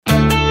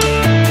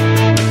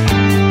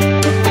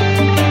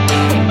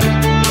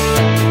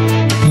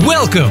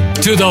Welcome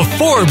to the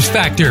Forbes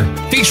Factor,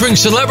 featuring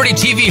celebrity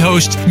TV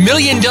host,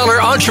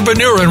 million-dollar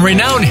entrepreneur, and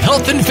renowned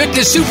health and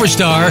fitness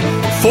superstar,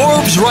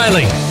 Forbes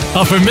Riley.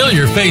 A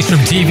familiar face from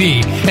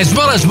TV, as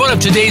well as one of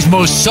today's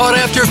most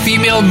sought-after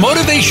female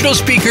motivational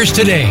speakers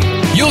today.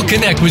 You'll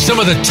connect with some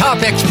of the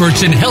top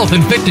experts in health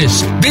and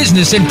fitness,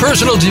 business and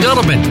personal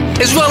development,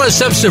 as well as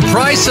some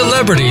surprise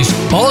celebrities,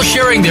 all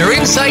sharing their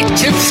insight,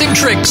 tips, and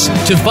tricks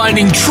to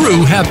finding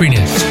true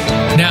happiness.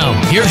 Now,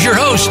 here's your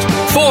host,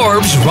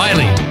 Forbes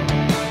Riley.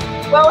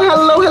 Well,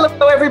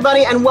 hello,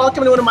 everybody, and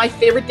welcome to one of my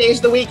favorite days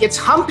of the week. It's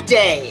Hump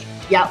Day.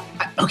 Yeah,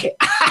 okay,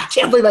 I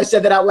can't believe I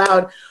said that out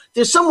loud.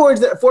 There's some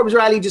words that Forbes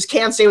Riley just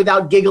can't say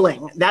without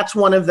giggling. That's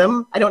one of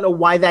them. I don't know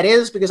why that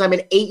is, because I'm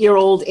an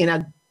 8-year-old in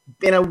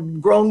a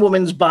grown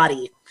woman's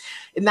body.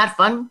 Isn't that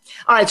fun?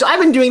 All right, so I've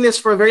been doing this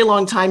for a very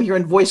long time here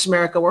in Voice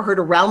America. We're heard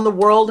around the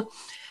world,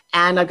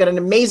 and I've got an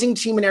amazing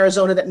team in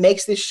Arizona that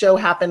makes this show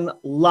happen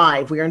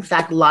live. We are, in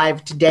fact,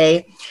 live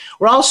today.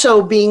 We're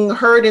also being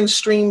heard and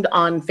streamed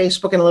on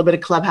Facebook and a little bit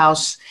of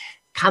Clubhouse.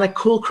 Kind of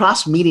cool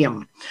cross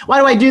medium. Why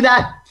do I do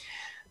that?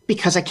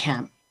 Because I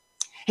can.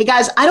 Hey,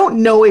 guys, I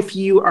don't know if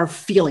you are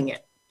feeling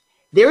it.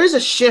 There is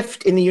a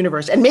shift in the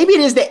universe, and maybe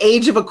it is the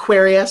age of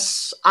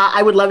Aquarius.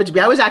 I would love it to be.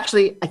 I was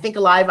actually, I think,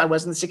 alive. I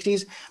was in the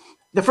 60s.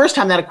 The first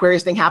time that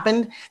Aquarius thing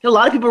happened, there were a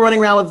lot of people running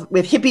around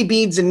with hippie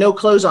beads and no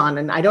clothes on,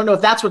 and I don't know if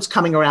that's what's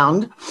coming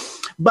around.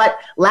 But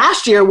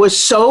last year was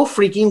so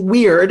freaking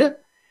weird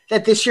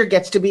that this year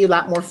gets to be a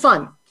lot more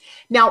fun.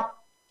 Now,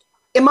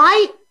 maybe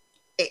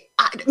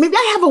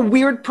I have a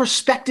weird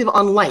perspective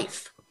on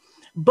life,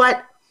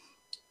 but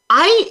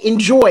I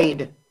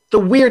enjoyed the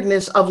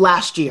weirdness of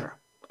last year.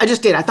 I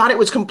just did. I thought it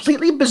was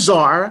completely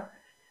bizarre,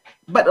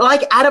 but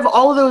like out of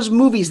all of those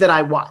movies that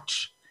I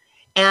watch.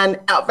 And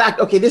in fact,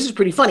 okay, this is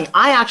pretty funny.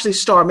 I actually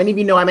star, many of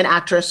you know I'm an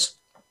actress.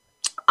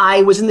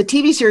 I was in the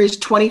TV series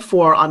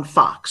 24 on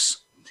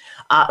Fox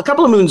a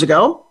couple of moons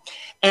ago.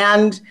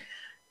 And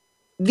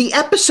the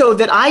episode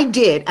that I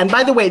did, and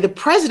by the way, the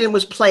president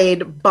was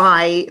played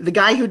by the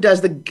guy who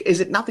does is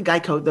it not the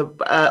Geico, the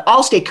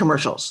Allstate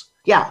commercials.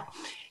 Yeah.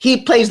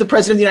 He plays the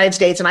president of the United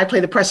States and I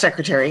play the press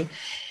secretary.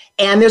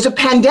 And there's a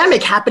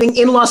pandemic happening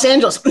in Los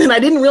Angeles. And I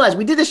didn't realize,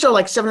 we did this show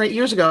like 7 or 8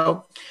 years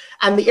ago,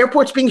 and the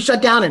airport's being shut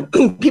down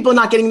and people are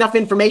not getting enough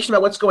information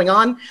about what's going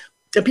on.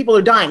 And people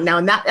are dying. Now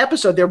in that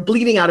episode, they're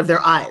bleeding out of their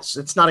eyes.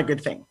 It's not a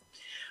good thing.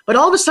 But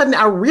all of a sudden,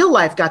 our real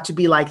life got to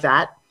be like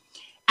that.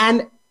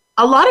 And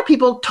a lot of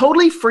people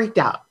totally freaked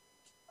out.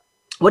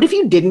 What if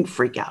you didn't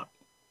freak out?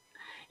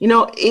 You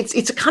know,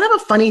 it's kind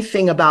of a funny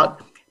thing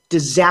about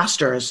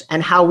disasters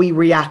and how we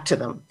react to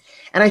them.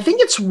 And I think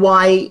it's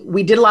why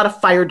we did a lot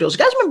of fire drills. You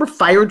guys remember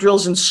fire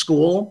drills in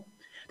school?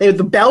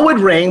 The bell would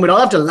ring, we'd all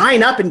have to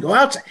line up and go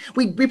outside.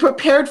 We'd be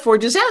prepared for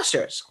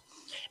disasters.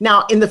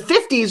 Now, in the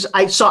 50s,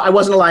 I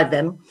wasn't alive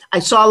then, I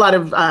saw a lot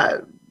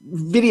of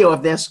video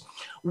of this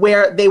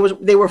where they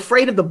were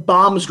afraid of the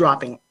bombs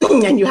dropping,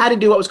 and you had to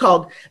do what was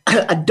called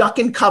a duck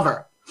and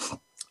cover.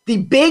 The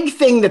big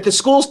thing that the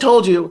schools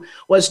told you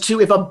was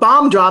to, if a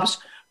bomb drops,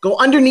 go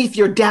underneath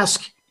your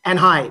desk and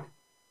hide.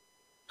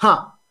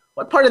 Huh.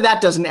 What part of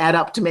that doesn't add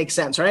up to make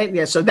sense, right?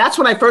 Yeah, so that's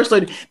when I first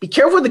learned, be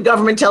careful what the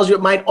government tells you.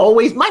 It might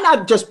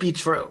not just be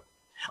true.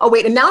 Oh,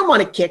 wait, and now I'm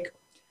on a kick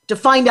to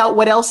find out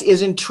what else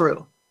isn't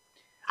true.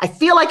 I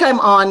feel like I'm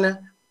on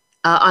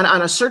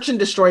a search and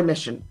destroy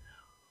mission.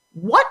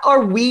 What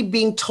are we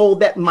being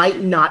told that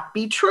might not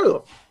be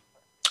true?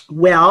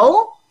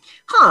 Well,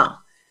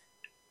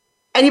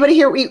 anybody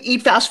here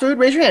eat fast food?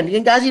 Raise your hand. You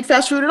guys eat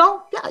fast food at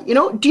all?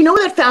 Yeah, do you know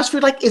that fast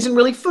food isn't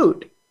really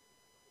food?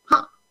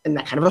 And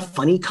that kind of a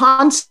funny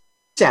concept.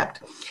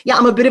 Yeah,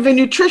 I'm a bit of a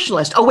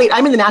nutritionalist. Oh, wait,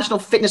 I'm in the National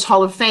Fitness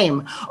Hall of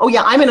Fame. Oh,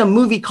 yeah, I'm in a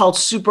movie called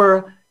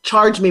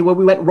Supercharge Me where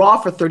we went raw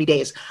for 30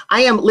 days.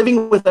 I am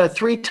living with a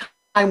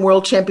 3-time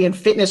world champion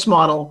fitness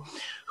model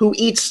who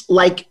eats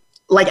like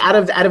out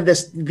of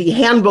the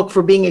handbook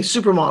for being a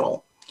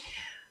supermodel.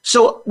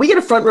 So we get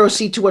a front row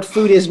seat to what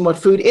food is and what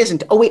food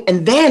isn't. Oh, wait,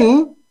 and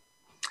then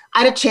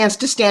I had a chance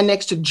to stand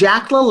next to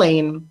Jack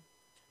LaLanne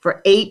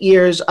for 8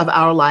 years of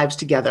our lives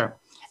together.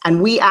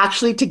 And we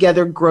actually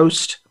together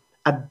grossed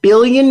 $1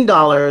 billion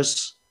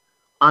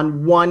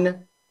on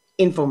one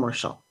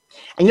infomercial.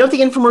 And you know what the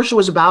infomercial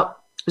was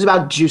about? It was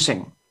about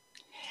juicing.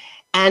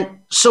 And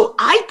so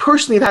I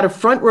personally have had a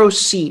front row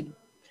seat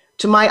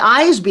to my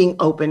eyes being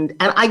opened.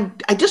 And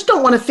I just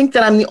don't want to think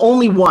that I'm the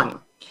only one.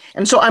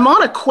 And so I'm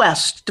on a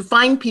quest to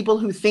find people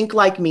who think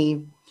like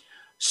me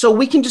so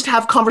we can just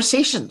have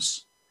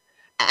conversations.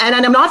 And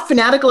I'm not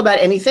fanatical about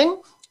anything.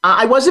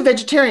 I was a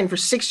vegetarian for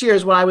 6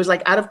 years when I was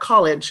out of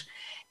college.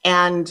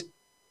 And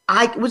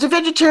I was a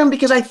vegetarian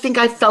because I think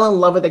I fell in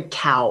love with a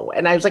cow.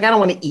 And I was like, I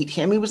don't want to eat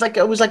him. It was like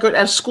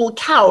a school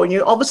cow. And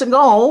you all of a sudden go,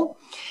 oh.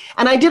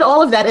 And I did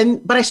all of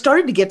that. But I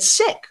started to get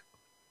sick.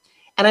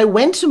 And I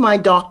went to my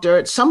doctor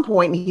at some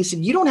point and he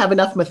said, you don't have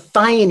enough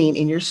methionine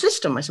in your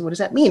system. I said, what does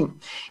that mean?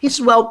 He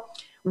said, well,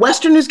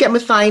 Westerners get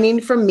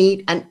methionine from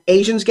meat and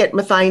Asians get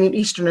methionine,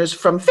 Easterners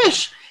from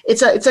fish.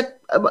 It's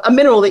a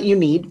mineral that you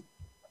need.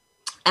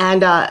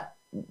 And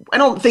I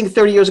don't think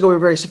 30 years ago we were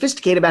very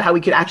sophisticated about how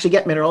we could actually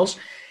get minerals.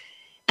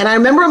 And I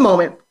remember a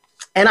moment,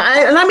 and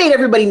I made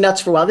everybody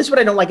nuts for a while. This is what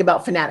I don't like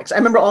about fanatics. I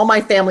remember all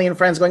my family and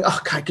friends going, oh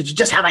God, could you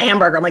just have a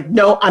hamburger? I'm like,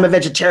 no, I'm a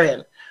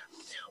vegetarian.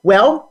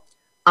 Well,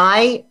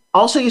 I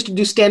also used to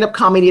do stand-up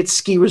comedy at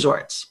ski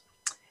resorts.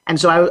 And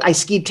so I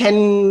skied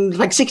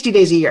 60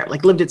 days a year,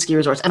 like lived at ski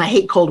resorts, and I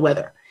hate cold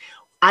weather.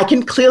 I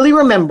can clearly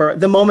remember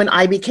the moment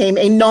I became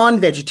a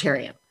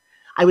non-vegetarian.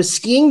 I was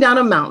skiing down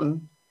a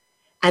mountain,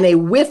 and a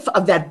whiff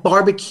of that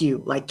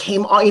barbecue like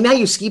came on. You know how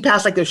you ski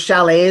past like those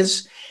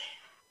chalets,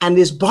 and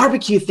this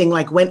barbecue thing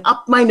like went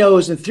up my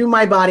nose and through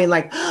my body, and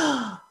like,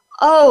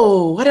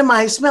 oh, what am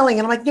I smelling?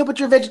 And I'm like, no, but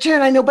you're a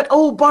vegetarian. I know, but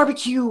oh,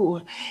 barbecue.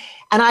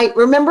 And I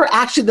remember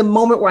actually the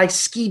moment where I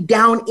skied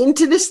down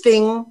into this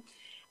thing,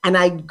 and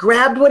I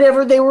grabbed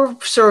whatever they were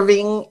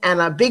serving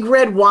and a big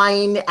red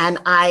wine, and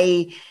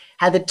I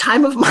had the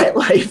time of my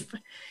life.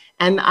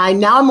 And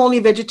now I'm only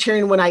a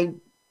vegetarian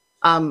when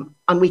on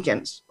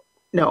weekends.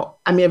 No,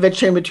 I mean a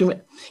vegetarian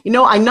between,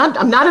 I'm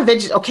not a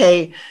vegetarian.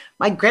 Okay,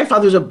 my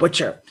grandfather's a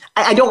butcher.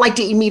 I don't like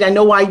to eat meat. I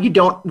know why you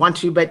don't want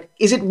to, but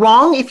is it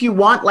wrong if you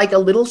want like a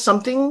little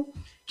something?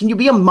 Can you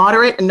be a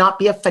moderate and not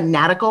be a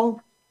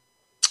fanatical?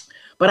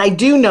 But I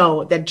do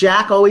know that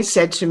Jack always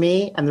said to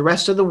me and the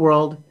rest of the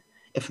world,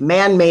 if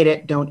man made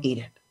it, don't eat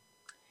it.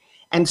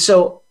 And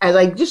so as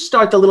I just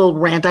start the little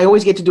rant, I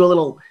always get to do a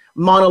little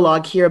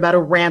monologue here about a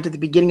rant at the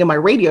beginning of my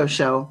radio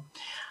show.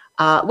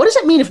 What does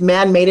it mean if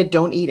man made it,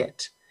 don't eat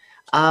it?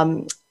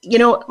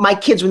 My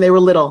kids, when they were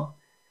little,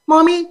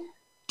 Mommy,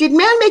 did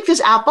man make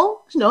this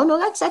apple? No,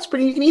 that's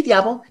pretty. You can eat the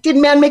apple. Did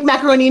man make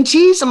macaroni and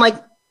cheese? I'm like,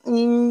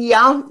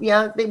 yeah,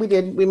 we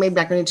did. We made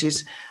macaroni and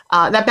cheese.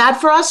 That bad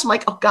for us? I'm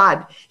like, oh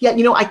God. Yeah,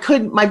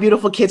 my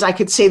beautiful kids, I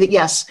could say that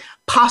yes,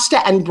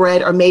 pasta and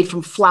bread are made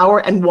from flour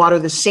and water,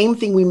 the same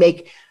thing we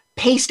make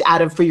paste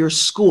out of for your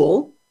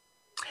school,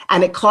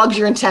 and it clogs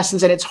your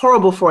intestines and it's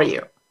horrible for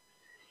you.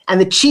 And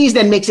the cheese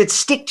then makes it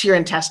stick to your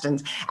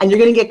intestines, and you're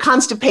going to get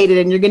constipated,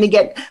 and you're going to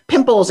get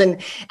pimples,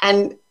 and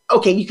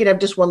okay, you could have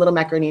just one little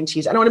macaroni and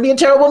cheese. I don't want to be a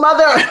terrible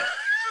mother.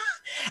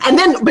 And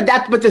then, but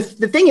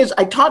the thing is,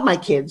 I taught my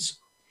kids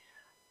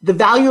the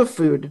value of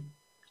food,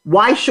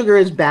 why sugar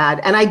is bad.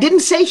 And I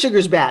didn't say sugar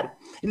is bad.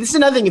 And this is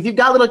another thing. If you've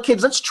got little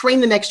kids, let's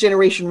train the next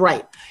generation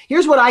right.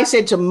 Here's what I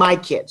said to my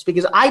kids,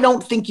 because I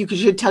don't think you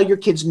should tell your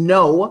kids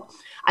no.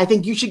 I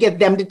think you should get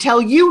them to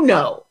tell you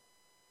no.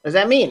 What does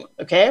that mean?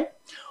 Okay.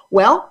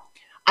 Well,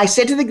 I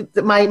said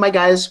to my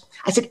guys,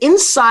 I said,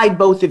 inside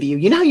both of you,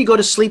 you know how you go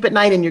to sleep at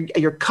night and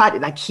your cut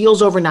like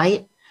heals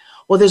overnight?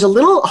 Well, there's a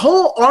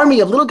whole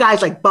army of little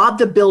guys like Bob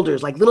the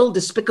Builders, like little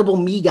Despicable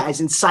Me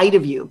guys inside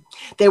of you.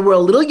 They wear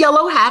little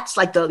yellow hats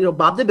like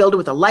Bob the Builder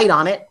with a light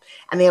on it,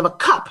 and they have a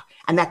cup,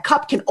 and that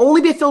cup can only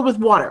be filled with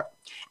water.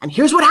 And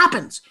here's what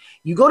happens.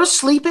 You go to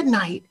sleep at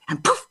night,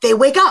 and poof, they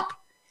wake up,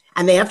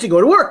 and they have to go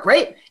to work,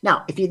 right?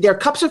 Now, if their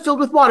cups are filled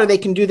with water, they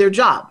can do their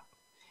job.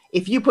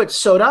 If you put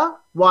soda,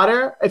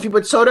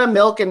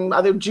 milk, and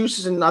other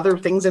juices and other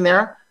things in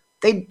there,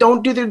 they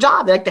don't do their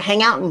job. They like to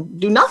hang out and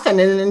do nothing.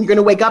 And then you're going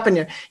to wake up and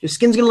your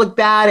skin's going to look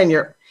bad.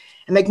 And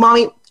like,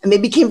 Mommy, and they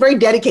became very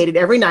dedicated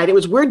every night. It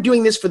was, we're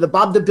doing this for the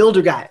Bob the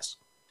Builder guys.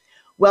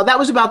 Well, that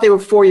was they were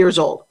 4 years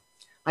old.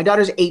 My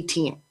daughter's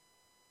 18.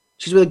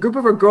 She's with a group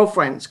of her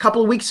girlfriends. A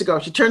couple of weeks ago,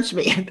 she turns to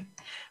me,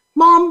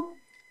 Mom,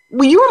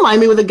 will you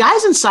remind me, were the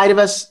guys inside of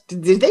us,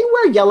 did they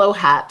wear yellow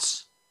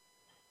hats?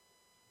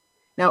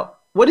 Now,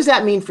 what does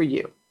that mean for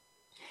you?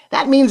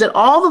 That means that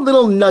all the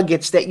little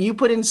nuggets that you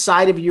put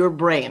inside of your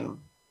brain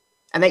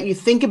and that you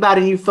think about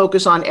and you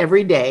focus on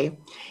every day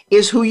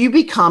is who you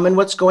become and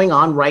what's going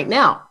on right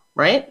now,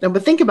 right? Now,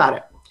 but think about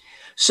it.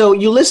 So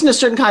you listen to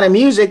certain kind of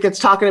music that's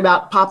talking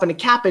about popping a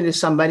cap into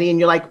somebody, and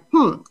you're like,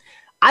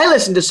 I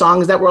listen to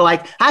songs that were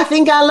like, I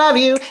think I love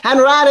you, and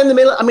right in the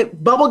middle,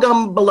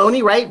 bubblegum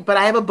baloney, right? But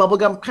I have a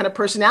bubblegum kind of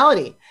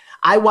personality.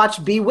 I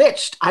watched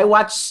Bewitched. I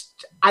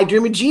watched I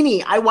Dream of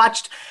Jeannie. I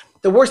watched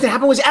The Worst That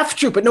Happened Was F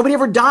Troop, but nobody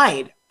ever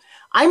died.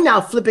 I'm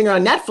now flipping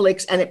on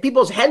Netflix, and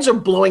people's heads are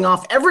blowing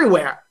off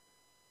everywhere.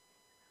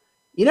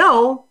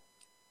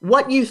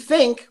 What you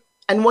think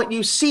and what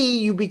you see,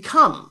 you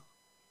become.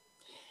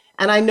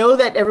 And I know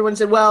that everyone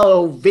said,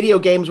 well, video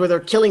games where they're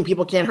killing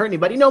people can't hurt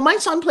anybody. No, my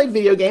son played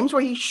video games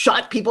where he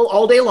shot people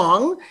all day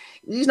long.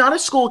 He's not a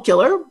school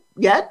killer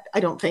yet, I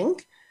don't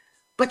think.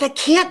 But that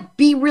can't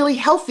be really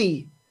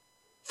healthy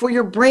for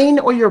your brain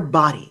or your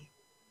body.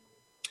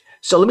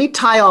 So let me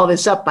tie all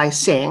this up by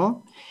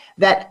saying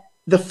that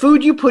the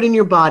food you put in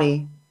your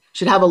body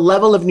should have a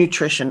level of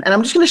nutrition. And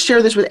I'm just going to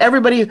share this with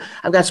everybody.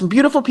 I've got some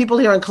beautiful people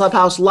here in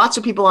Clubhouse, lots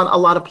of people on a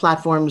lot of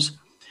platforms.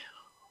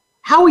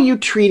 How are you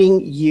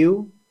treating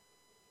you?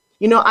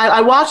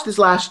 I watched this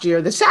last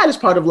year. The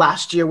saddest part of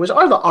last year was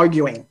all the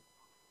arguing.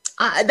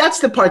 That's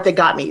the part that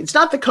got me. It's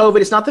not the COVID.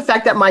 It's not the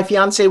fact that my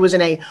fiance was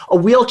in a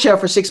wheelchair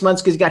for 6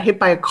 months because he got hit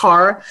by a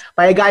car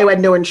by a guy who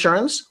had no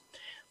insurance.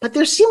 But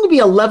there seemed to be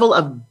a level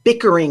of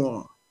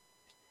bickering.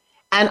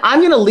 And I'm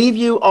going to leave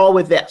you all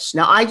with this.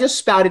 Now, I just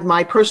spouted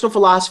my personal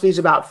philosophies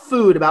about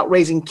food, about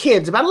raising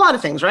kids, about a lot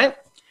of things, right?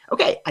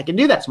 Okay, I can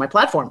do that. It's my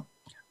platform.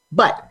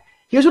 But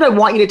Here's what I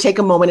want you to take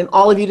a moment and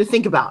all of you to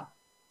think about,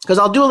 because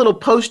I'll do a little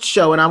post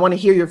show and I want to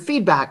hear your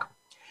feedback.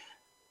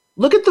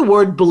 Look at the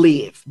word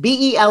believe,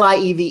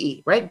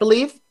 B-E-L-I-E-V-E, right?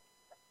 Believe.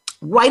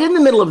 Right in the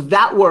middle of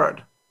that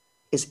word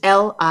is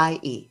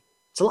L-I-E.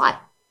 It's a lie.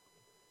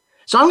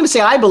 So I'm going to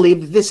say I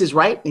believe that this is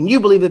right and you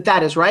believe that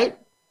that is right.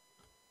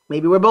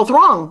 Maybe we're both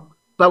wrong,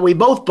 but we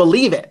both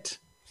believe it.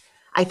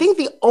 I think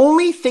the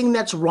only thing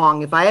that's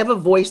wrong, if I have a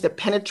voice that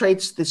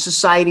penetrates the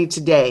society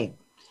today,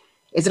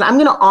 is that I'm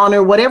going to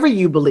honor whatever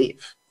you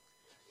believe.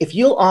 If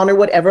you'll honor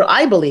whatever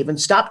I believe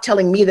and stop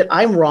telling me that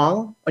I'm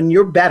wrong and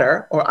you're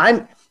better,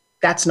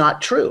 that's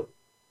not true.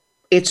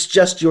 It's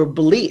just your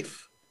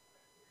belief.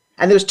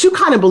 And there's two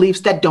kinds of beliefs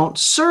that don't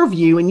serve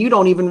you and you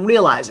don't even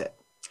realize it.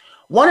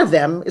 One of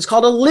them is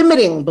called a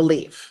limiting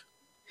belief.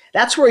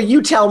 That's where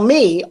you tell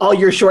me all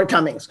your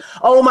shortcomings.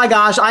 Oh my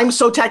gosh, I'm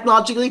so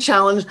technologically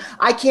challenged.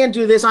 I can't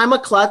do this. I'm a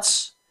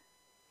klutz.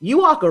 You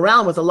walk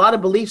around with a lot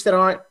of beliefs that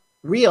aren't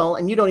real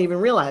and you don't even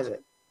realize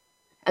it.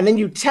 And then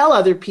you tell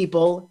other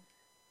people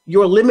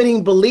your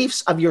limiting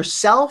beliefs of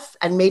yourself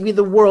and maybe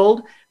the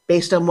world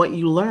based on what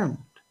you learned.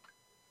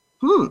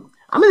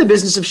 I'm in the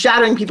business of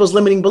shattering people's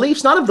limiting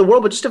beliefs, not of the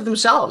world, but just of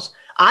themselves.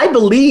 I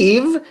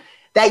believe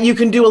that you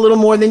can do a little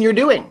more than you're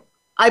doing.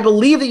 I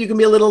believe that you can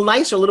be a little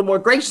nicer, a little more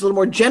gracious, a little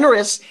more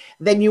generous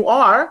than you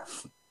are.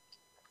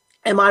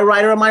 Am I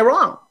right or am I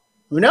wrong?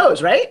 Who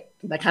knows, right?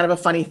 That kind of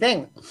a funny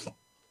thing.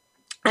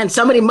 And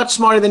somebody much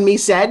smarter than me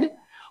said,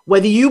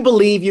 whether you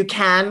believe you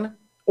can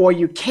or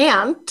you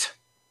can't,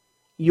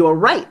 you're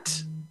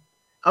right.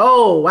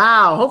 Oh,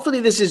 wow. Hopefully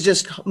this is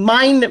just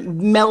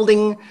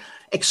mind-melding,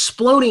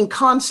 exploding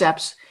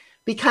concepts,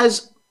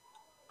 because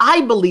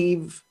I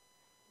believe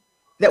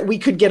that we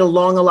could get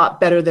along a lot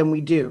better than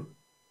we do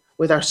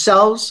with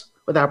ourselves,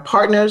 with our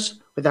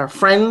partners, with our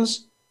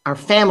friends, our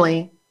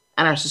family,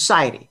 and our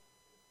society.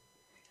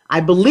 I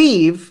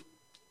believe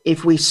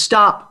if we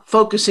stop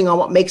focusing on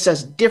what makes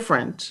us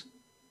different,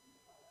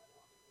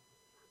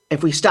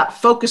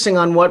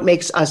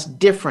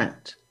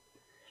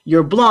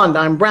 you're blonde,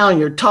 I'm brown,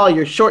 you're tall,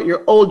 you're short,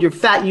 you're old, you're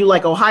fat, you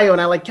like Ohio,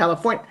 and I like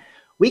California.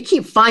 We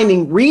keep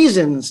finding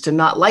reasons to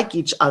not like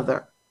each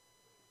other.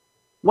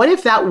 What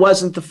if that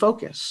wasn't the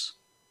focus?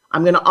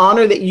 I'm going to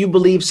honor that you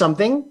believe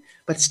something,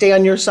 but stay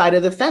on your side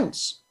of the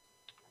fence.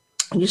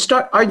 And you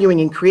start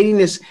arguing and creating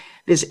this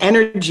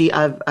energy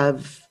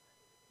of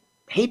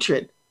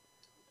hatred.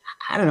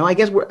 I don't know, I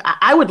guess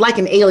I would like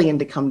an alien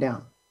to come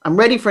down. I'm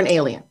ready for an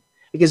alien.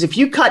 Because if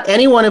you cut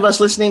any one of us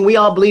listening, we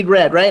all bleed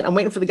red, right? I'm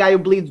waiting for the guy who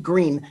bleeds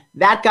green.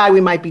 That guy we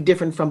might be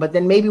different from, but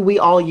then maybe we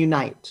all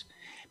unite.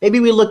 Maybe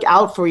we look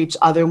out for each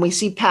other and we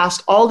see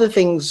past all the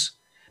things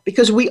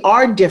because we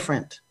are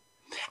different.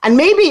 And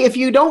maybe if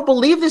you don't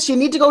believe this, you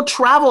need to go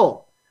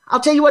travel. I'll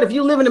tell you what, if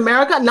you live in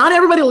America, not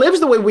everybody lives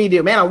the way we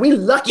do. Man, are we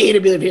lucky to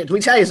be here? Let me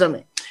tell you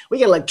something. We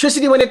get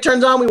electricity when it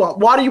turns on. We want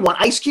water. You want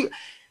ice cubes.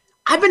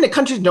 I've been to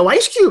countries, no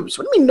ice cubes.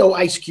 What do you mean no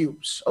ice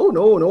cubes? Oh,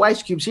 no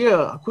ice cubes here.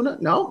 Hakuna?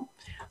 No.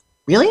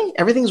 Really?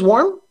 Everything's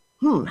warm?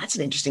 That's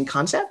an interesting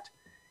concept.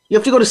 You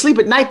have to go to sleep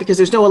at night because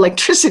there's no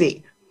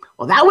electricity.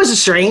 Well, that was a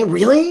strain.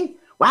 Really?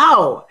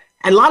 Wow.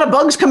 And a lot of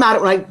bugs come out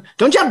at night.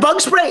 Don't you have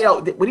bug spray? Oh,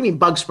 what do you mean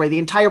bug spray? The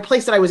entire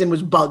place that I was in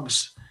was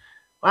bugs.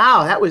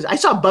 Wow, I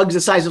saw bugs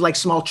the size of like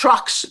small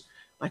trucks.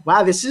 Like,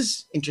 wow, this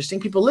is interesting.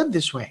 People live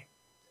this way.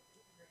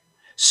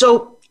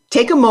 So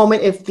take a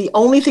moment. If the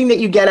only thing that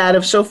you get out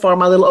of so far,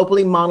 my little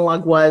opening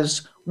monologue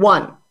was,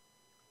 1,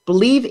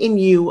 believe in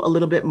you a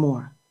little bit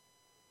more.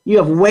 You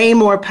have way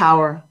more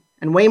power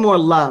and way more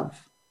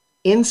love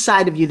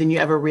inside of you than you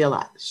ever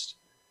realized.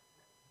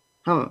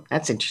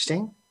 That's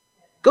interesting.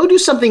 Go do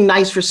something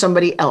nice for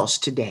somebody else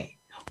today.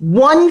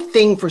 One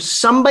thing for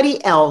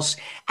somebody else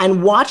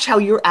and watch how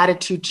your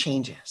attitude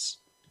changes.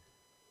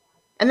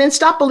 And then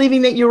stop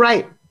believing that you're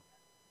right.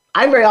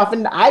 I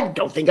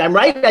don't think I'm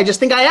right. I just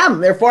think I am.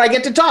 Therefore, I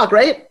get to talk,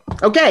 right?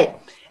 Okay.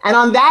 And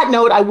on that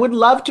note, I would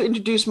love to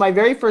introduce my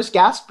very first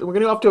guest. We're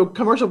going to go off to a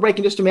commercial break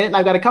in just a minute. And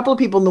I've got a couple of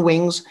people in the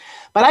wings.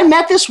 But I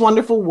met this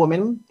wonderful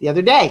woman the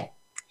other day.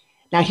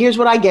 Now, here's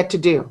what I get to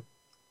do.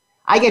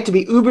 I get to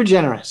be uber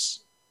generous.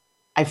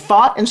 I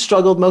fought and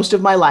struggled most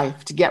of my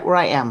life to get where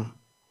I am.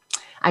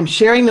 I'm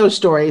sharing those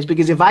stories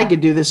because if I could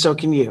do this, so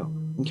can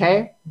you,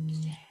 okay?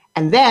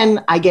 And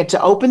then I get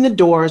to open the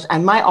doors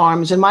and my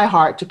arms and my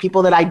heart to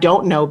people that I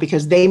don't know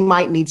because they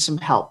might need some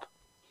help.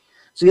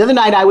 So the other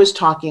night I was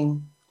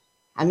talking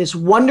and this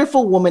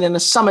wonderful woman in a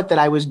summit that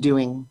I was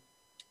doing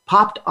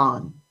popped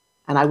on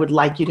and I would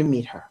like you to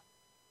meet her.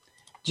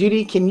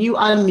 Judy, can you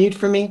unmute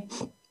for me?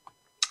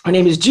 Her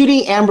name is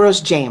Judy Ambrose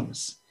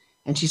James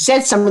and she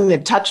said something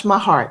that touched my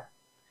heart.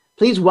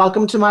 Please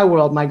welcome to my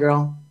world, my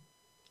girl.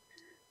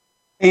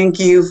 Thank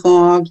you,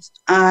 Forbes.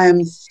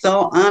 I'm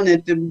so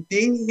honored to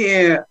be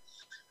here.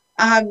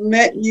 I've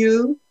met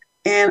you,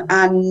 and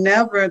I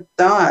never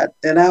thought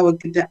that I would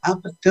get the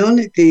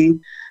opportunity.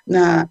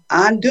 Now,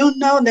 I do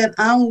know that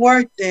I'm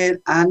worth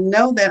it. I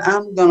know that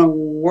I'm going to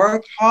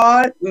work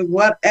hard with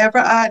whatever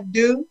I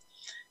do.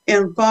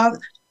 And, Father,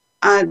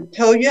 I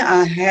told you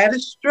I had a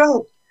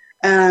stroke,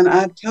 and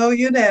I told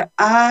you that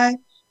I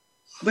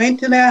went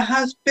to that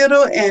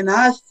hospital and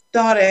I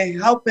started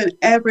helping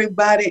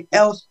everybody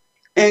else,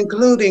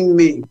 including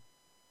me.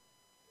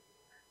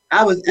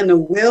 I was in a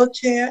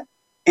wheelchair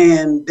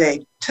and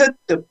they took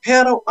the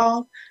pedal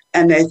off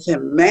and they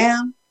said,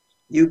 ma'am,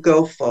 you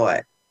go for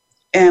it.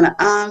 And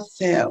I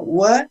said,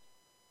 what?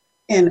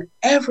 And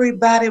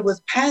everybody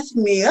was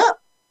passing me up.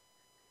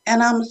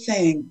 And I'm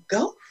saying,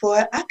 go for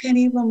it. I can't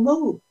even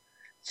move.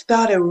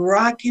 Started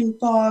rocking,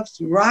 Forbes,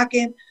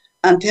 rocking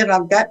until I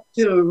got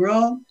to the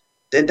room,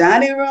 the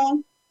dining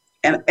room,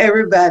 and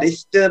everybody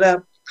stood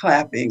up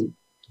clapping.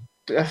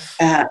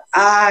 And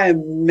I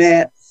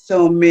met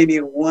so many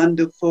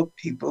wonderful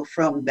people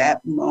from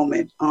that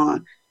moment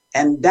on.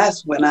 And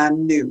that's when I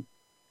knew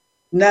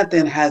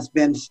nothing has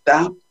been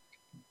stopped.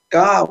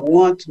 God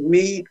wants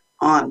me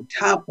on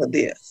top of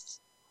this.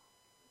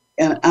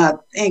 And I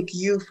thank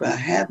you for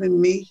having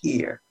me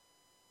here.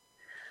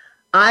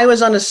 I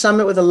was on a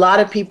summit with a lot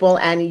of people,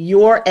 and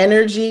your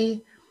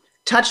energy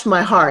touched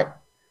my heart.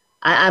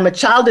 I'm a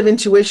child of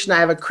intuition. I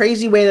have a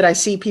crazy way that I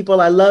see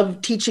people. I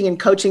love teaching and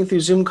coaching through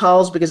Zoom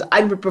calls because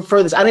I would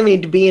prefer this. I don't even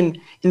need to be in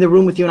the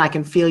room with you and I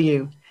can feel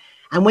you.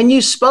 And when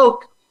you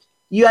spoke,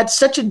 you had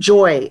such a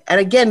joy. And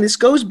again, this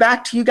goes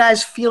back to you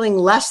guys feeling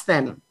less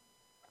than.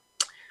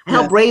 I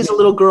helped raise a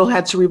little girl who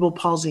had cerebral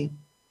palsy.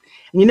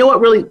 And you know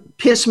what really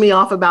pissed me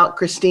off about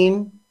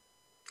Christine?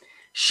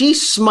 She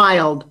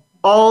smiled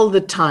all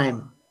the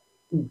time.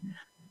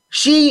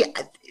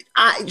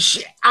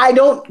 I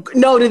don't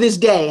know to this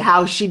day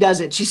how she does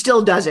it. She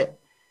still does it.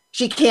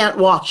 She can't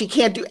walk. She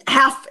can't do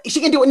she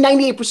can do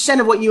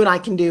 98% of what you and I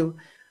can do,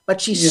 but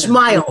she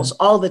smiles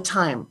all the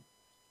time.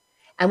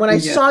 And when I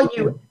saw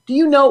you, do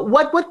you know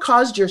what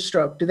caused your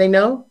stroke? Do they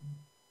know?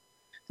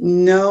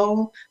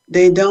 No,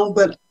 they don't,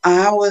 but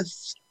I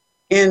was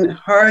in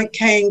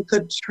Hurricane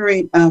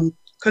Katrina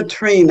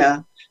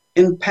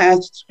in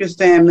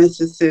Pakistan,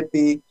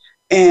 Mississippi,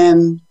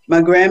 and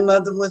my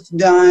grandmother was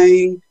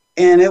dying,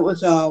 and it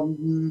was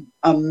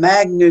a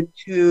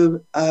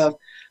magnitude of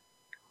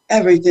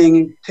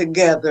everything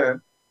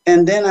together.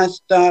 And then I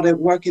started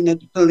working at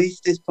the police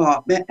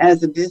department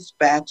as a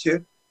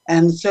dispatcher,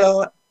 and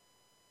so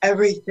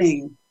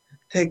everything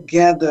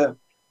together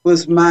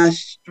was my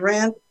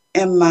strength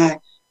and my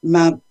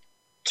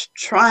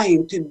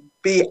trying to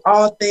be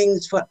all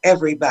things for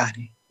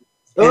everybody.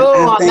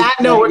 Oh, on that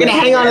note, we're going to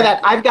hang on to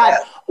that. I've got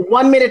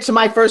 1 minute to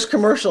my first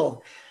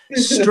commercial.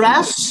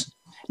 Stress.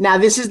 Now,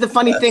 this is the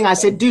funny thing. I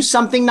said, do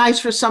something nice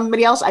for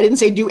somebody else. I didn't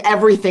say do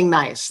everything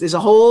nice. There's a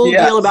whole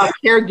deal about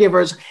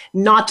caregivers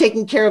not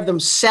taking care of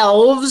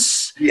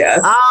themselves.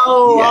 Yes.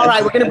 Oh, yes. All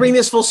right. We're going to bring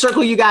this full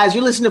circle, you guys.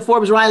 You listen to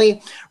Forbes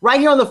Riley right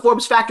here on the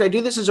Forbes Factor. I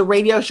do this as a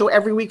radio show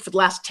every week for the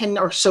last 10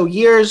 or so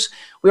years.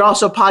 We're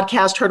also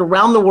podcast heard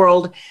around the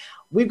world.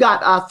 We've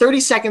got 30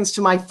 seconds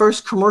to my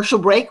first commercial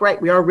break,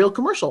 right? We are a real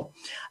commercial.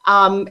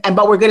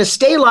 But we're going to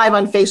stay live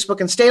on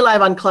Facebook and stay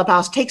live on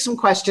Clubhouse, take some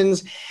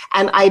questions.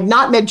 And I had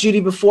not met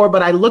Judy before,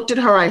 but I looked at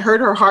her, I heard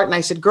her heart, and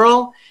I said,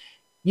 girl,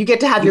 you get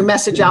to have your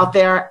message out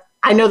there.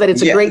 I know that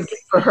it's a great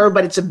gift for her,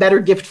 but it's a better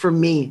gift for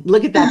me.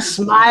 Look at that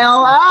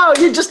smile. Oh,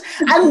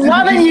 I'm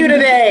loving you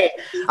today.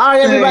 All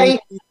right, everybody,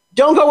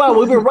 don't go away.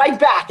 We'll be right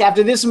back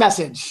after this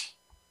message.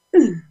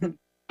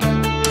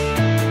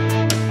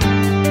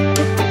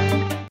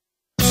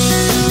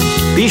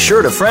 Be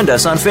sure to friend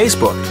us on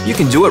Facebook. You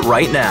can do it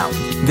right now.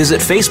 Visit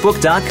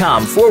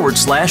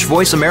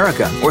facebook.com/Voice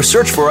America or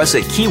search for us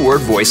at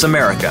keyword Voice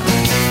America.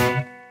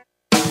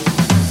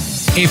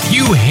 If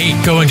you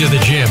hate going to the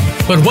gym,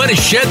 but want to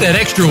shed that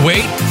extra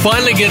weight,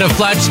 finally get a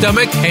flat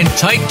stomach and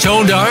tight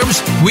toned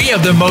arms, we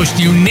have the most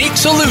unique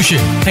solution.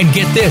 And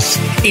get this,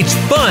 it's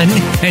fun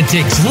and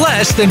takes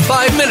less than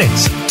 5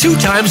 minutes, 2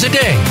 times a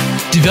day.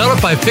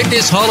 Developed by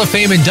Fitness Hall of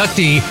Fame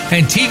inductee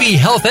and TV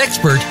health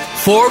expert,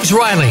 Forbes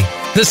Riley.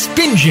 The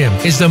Spin Gym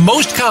is the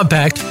most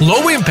compact,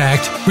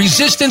 low-impact,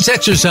 resistance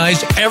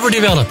exercise ever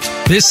developed.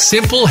 This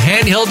simple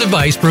handheld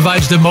device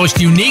provides the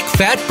most unique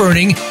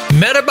fat-burning,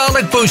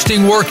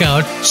 metabolic-boosting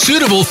workout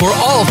suitable for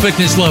all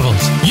fitness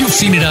levels. You've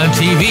seen it on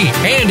TV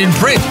and in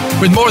print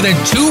with more than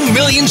 2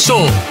 million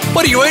sold.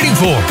 What are you waiting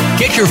for?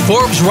 Get your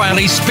Forbes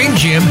Riley Spin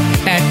Gym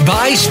at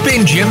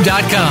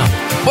buyspingym.com.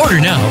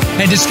 Order now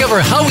and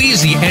discover how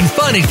easy and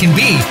fun it can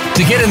be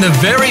to get in the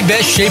very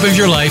best shape of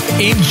your life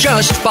in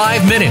just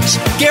 5 minutes.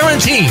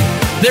 Guaranteed.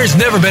 There's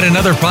never been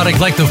another product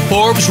like the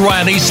Forbes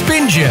Riley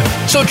Spin Gym.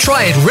 So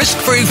try it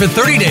risk-free for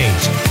 30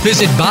 days.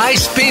 Visit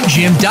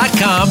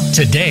buyspingym.com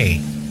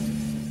today.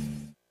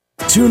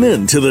 Tune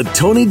in to the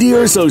Tony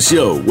D'Urso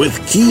Show with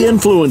key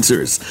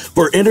influencers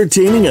for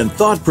entertaining and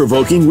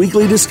thought-provoking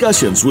weekly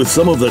discussions with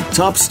some of the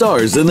top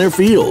stars in their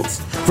fields.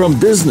 From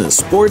business,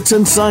 sports,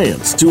 and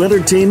science to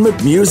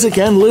entertainment, music,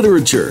 and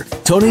literature,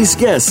 Tony's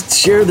guests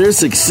share their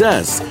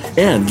success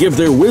and give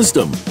their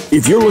wisdom.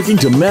 If you're looking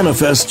to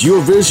manifest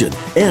your vision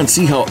and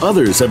see how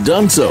others have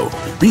done so,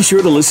 be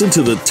sure to listen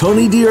to the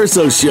Tony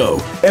D'Urso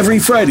Show every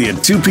Friday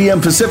at 2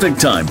 p.m. Pacific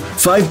Time,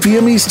 5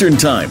 p.m. Eastern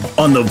Time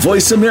on the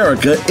Voice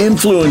America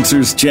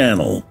Influencers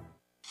Channel.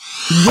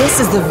 This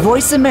is the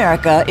Voice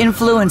America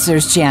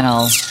Influencers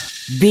Channel.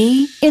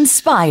 Be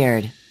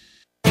inspired.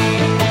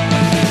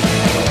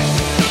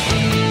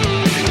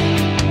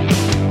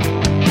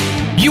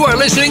 You are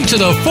listening to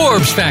the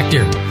Forbes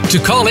Factor. To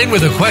call in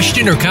with a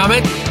question or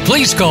comment,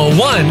 please call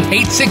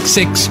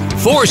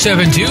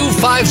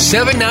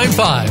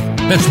 1-866-472-5795.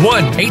 That's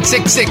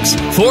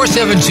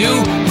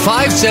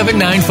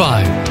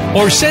 1-866-472-5795.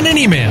 Or send an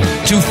email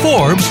to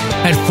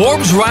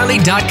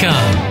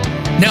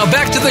Forbes@ForbesRiley.com. Now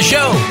back to the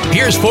show.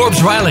 Here's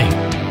Forbes Riley.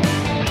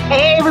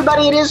 Hey,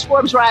 everybody, it is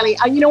Forbes Riley.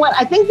 You know what?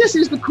 I think this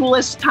is the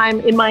coolest time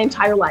in my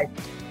entire life.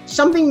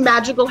 Something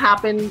magical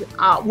happened.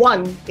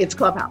 One, it's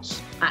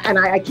Clubhouse. And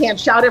I can't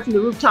shout it from the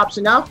rooftops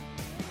enough.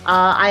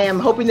 I am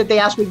hoping that they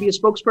ask me to be a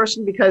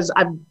spokesperson because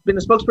I've been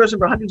a spokesperson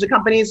for hundreds of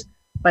companies,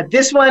 but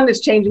this one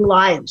is changing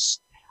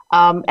lives.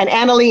 And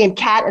Annalie and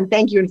Kat, and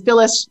thank you, and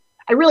Phyllis,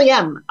 I really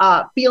am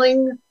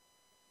feeling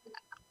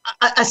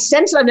a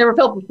sense that I've never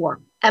felt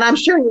before. And I'm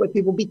sharing it with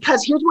people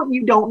because here's what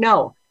you don't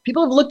know.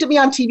 People have looked at me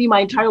on TV my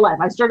entire life.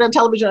 I started on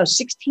television when I was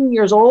 16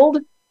 years old.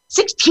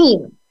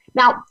 16.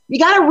 Now, you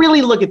got to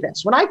really look at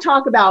this. When I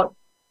talk about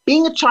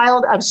being a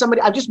child of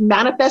somebody, I've just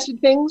manifested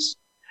things.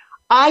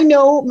 I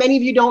know many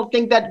of you don't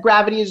think that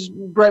gravity is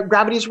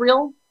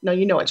real. No,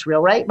 you know it's real,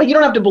 right? But you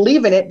don't have to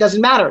believe in it.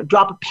 Doesn't matter.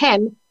 Drop a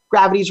pen,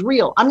 gravity is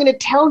real. I'm going to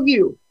tell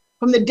you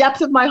from the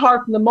depth of my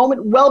heart, from the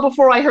moment well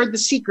before I heard The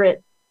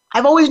Secret,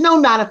 I've always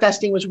known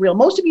manifesting was real.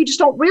 Most of you just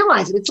don't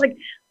realize it. It's like,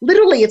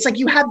 literally, it's like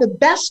you have the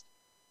best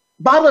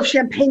bottle of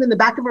champagne in the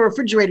back of a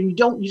refrigerator. You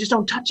just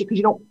don't touch it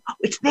because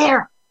it's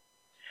there.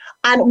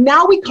 And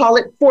now we call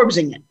it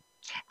Forbesing it.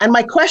 And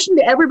my question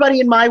to everybody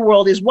in my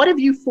world is, what have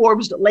you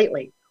Forbesed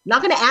lately? I'm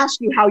not going to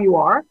ask you how you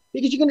are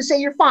because you're going to say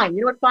you're fine.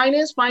 You know what fine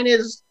is? Fine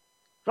is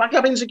fucked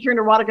up, insecure,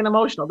 neurotic, and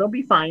emotional. Don't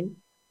be fine.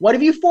 What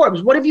have you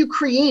Forbes? What have you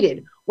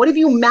created? What have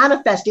you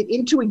manifested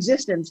into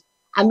existence?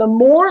 And the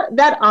more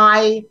that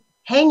I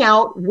hang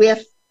out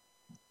with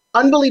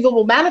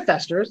unbelievable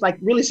manifestors, like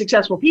really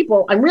successful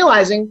people, I'm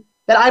realizing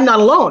that I'm not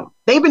alone.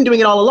 They've been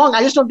doing it all along.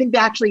 I just don't think they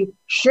actually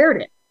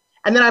shared it.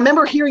 And then I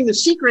remember hearing The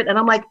Secret and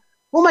I'm like,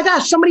 oh my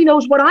gosh, somebody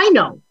knows what I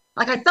know.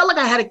 Like I felt like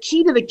I had a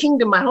key to the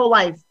kingdom my whole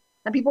life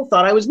and people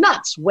thought I was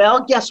nuts.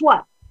 Well, guess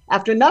what?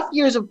 After enough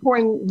years of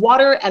pouring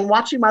water and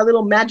watching my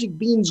little magic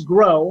beans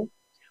grow,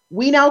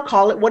 we now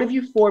call it, what have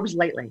you Forbes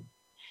lately?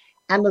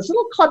 And this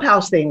little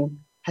Clubhouse thing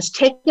has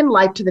taken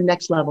life to the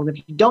next level. If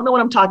you don't know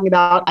what I'm talking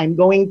about, I'm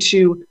going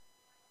to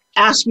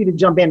ask you to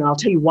jump in and I'll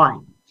tell you why.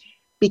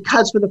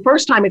 Because for the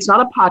first time, it's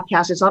not a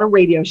podcast, it's not a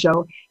radio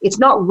show, it's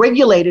not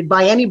regulated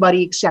by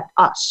anybody except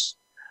us.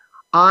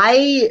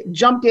 I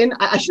jumped in,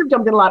 I should have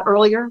jumped in a lot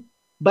earlier,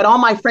 but all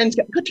my friends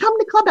could come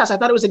to Clubhouse. I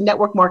thought it was a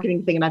network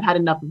marketing thing and I've had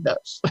enough of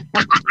those.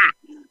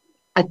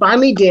 I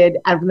finally did.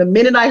 And from the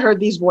minute I heard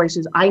these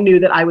voices, I knew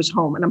that I was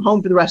home and I'm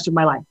home for the rest of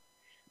my life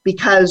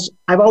because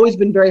I've always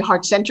been very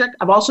heart-centric.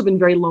 I've also been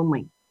very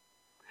lonely.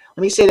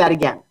 Let me say that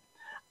again.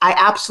 I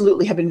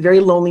absolutely have been very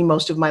lonely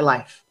most of my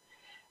life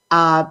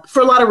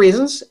for a lot of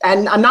reasons.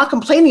 And I'm not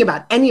complaining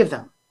about any of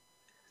them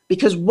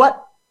because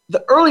what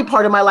the early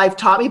part of my life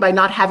taught me by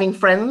not having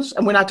friends,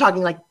 and we're not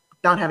talking like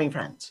not having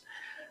friends,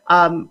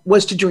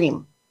 was to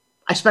dream.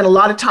 I spent a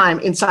lot of time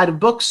inside of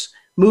books,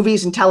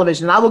 movies, and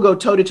television. And I will go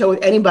toe-to-toe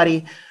with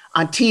anybody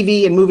on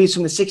TV and movies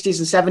from the 60s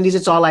and 70s.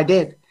 It's all I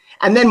did.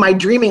 And then my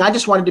dreaming, I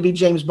just wanted to be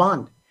James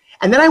Bond.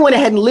 And then I went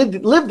ahead and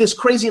lived this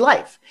crazy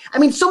life. I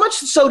mean, so much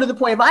so to the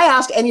point, if I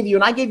asked any of you,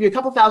 and I gave you a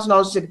couple $1,000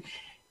 and said,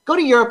 go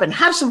to Europe and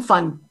have some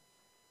fun,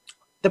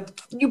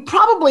 you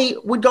probably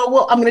would go,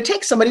 well, I'm going to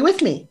take somebody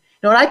with me. You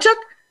know what I took?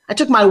 I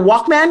took my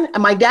Walkman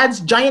and my dad's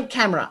giant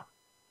camera.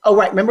 Oh,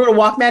 right. Remember what a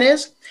Walkman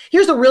is?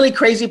 Here's the really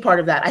crazy part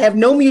of that. I have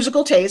no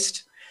musical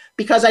taste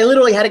because I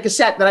literally had a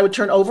cassette that I would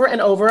turn over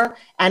and over.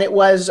 And it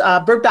was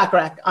Burt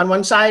Bacharach on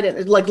one side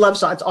and like love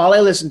songs. All I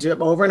listened to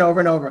over and over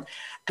and over.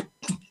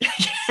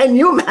 Can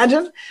you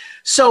imagine?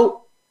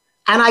 So,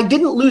 and I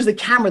didn't lose the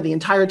camera the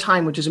entire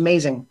time, which is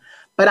amazing.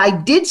 But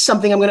I did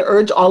something I'm going to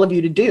urge all of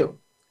you to do.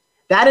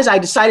 That is, I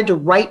decided to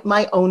write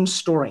my own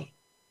story.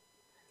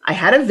 I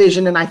had a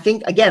vision, and I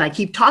think, again, I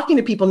keep talking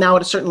to people now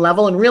at a certain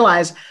level and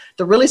realize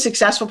the really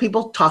successful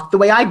people talk the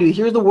way I do.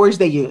 Here are the words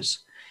they use.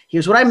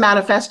 Here's what I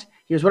manifest.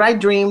 Here's what I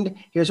dreamed.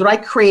 Here's what I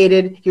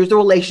created. Here's the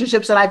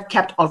relationships that I've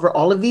kept over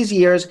all of these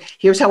years.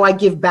 Here's how I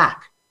give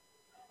back.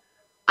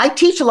 I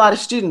teach a lot of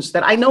students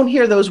that I don't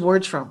hear those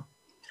words from.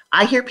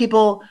 I hear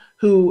people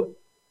who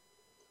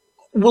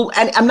will,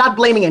 and I'm not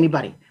blaming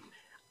anybody,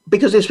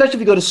 because especially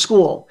if you go to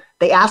school,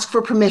 they ask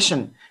for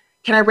permission.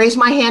 Can I raise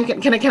my hand?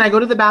 Can I go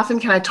to the bathroom?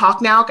 Can I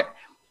talk now?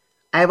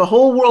 I have a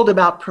whole world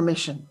about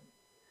permission.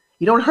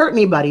 You don't hurt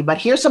anybody, but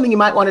here's something you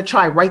might want to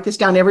try. Write this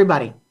down,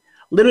 everybody.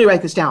 Literally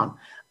write this down.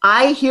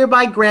 I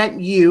hereby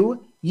grant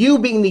you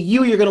being the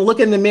you you're going to look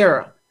in the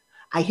mirror.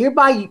 I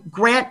hereby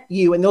grant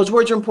you, and those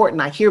words are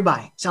important. I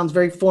hereby sounds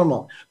very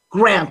formal.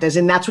 Grant, as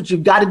in that's what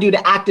you've got to do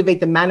to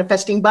activate the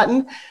manifesting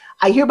button.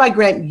 I hereby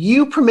grant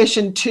you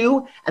permission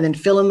to, and then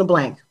fill in the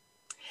blank.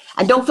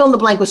 And don't fill in the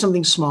blank with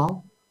something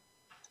small.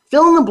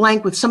 Fill in the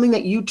blank with something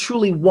that you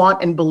truly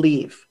want and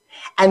believe.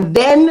 And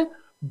then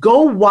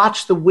go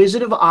watch The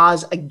Wizard of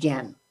Oz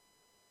again.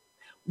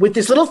 with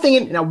this little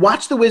thing. Now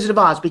watch The Wizard of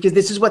Oz, because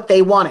this is what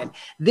they wanted.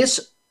 This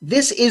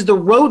is the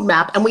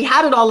roadmap, and we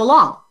had it all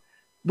along.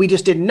 We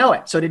just didn't know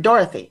it. So did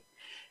Dorothy.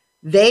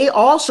 They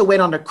also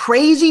went on a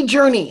crazy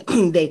journey.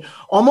 They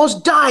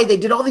almost died. They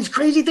did all these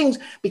crazy things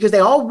because they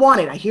all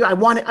wanted. I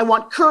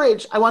want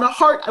courage. I want a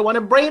heart. I want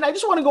a brain. I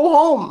just want to go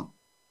home.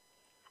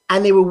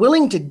 And they were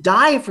willing to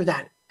die for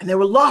that. And they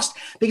were lost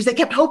because they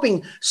kept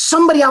hoping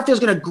somebody out there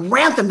is going to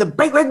grant them, the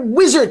great red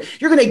wizard.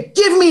 You're going to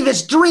give me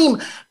this dream.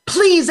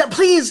 Please,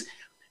 please.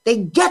 They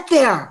get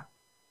there.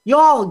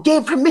 Y'all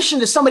gave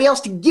permission to somebody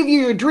else to give you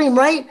your dream,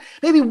 right?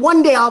 Maybe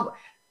one day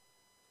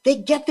they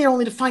get there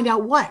only to find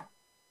out what.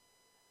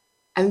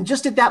 And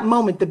just at that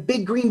moment, the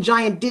big green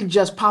giant did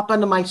just pop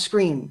onto my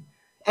screen.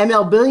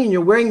 ML Billion,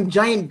 you're wearing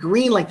giant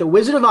green like the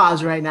Wizard of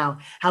Oz right now.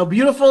 How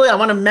beautiful. I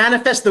want to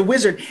manifest the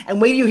wizard.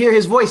 And wait till you hear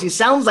his voice. He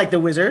sounds like the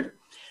wizard.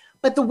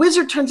 But the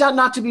wizard turns out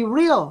not to be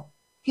real.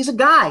 He's a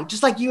guy,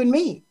 just like you and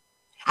me.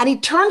 And he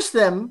turns to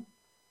them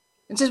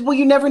and says, well,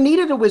 you never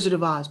needed a Wizard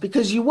of Oz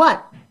because you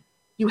what?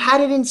 You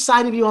had it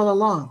inside of you all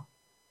along.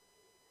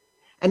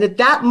 And at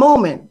that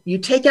moment, you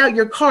take out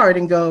your card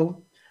and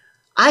go,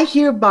 I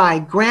hereby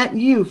grant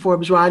you,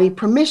 Forbes Riley,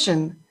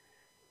 permission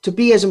to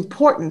be as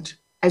important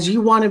as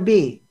you want to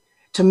be,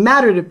 to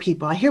matter to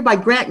people. I hereby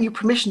grant you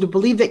permission to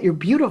believe that you're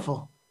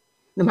beautiful,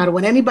 no matter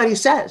what anybody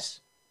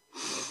says.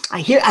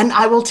 And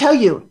I will tell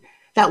you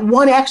that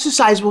one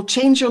exercise will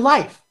change your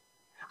life.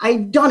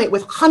 I've done it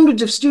with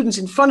hundreds of students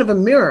in front of a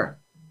mirror.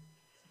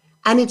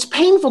 And it's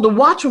painful to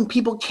watch when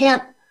people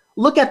can't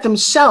look at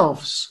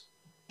themselves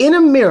in a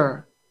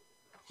mirror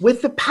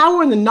with the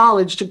power and the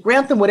knowledge to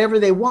grant them whatever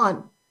they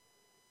want,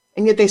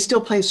 and yet they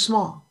still play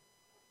small.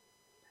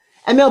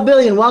 ML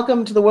Billion,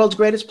 welcome to the world's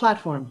greatest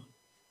platform.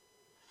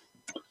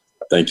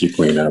 Thank you,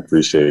 Queen. I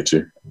appreciate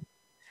you.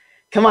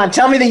 Come on,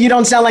 tell me that you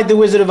don't sound like the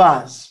Wizard of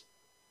Oz.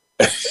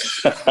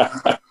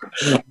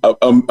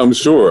 I'm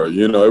sure,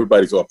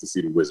 everybody's off to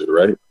see the wizard,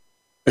 right?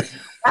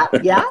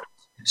 Yeah.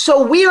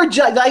 So we are,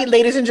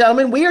 ladies and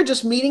gentlemen, we are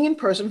just meeting in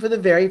person for the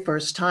very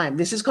first time.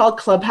 This is called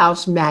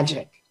Clubhouse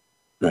Magic.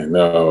 I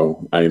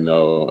know.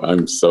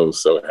 I'm so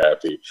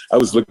happy. I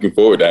was looking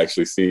forward to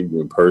actually seeing you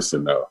in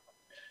person, though.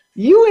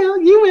 You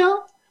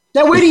will.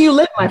 Now, where do you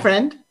live, my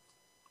friend?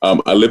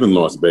 I live in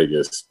Las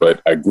Vegas, but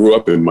I grew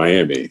up in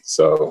Miami,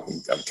 so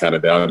I'm kind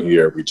of down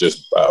here. We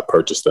just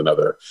purchased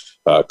another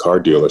car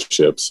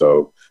dealership,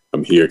 so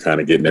I'm here kind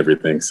of getting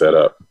everything set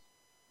up.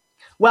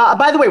 Well,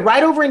 by the way,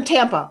 right over in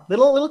Tampa,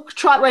 little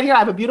trot right here. I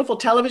have a beautiful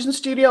television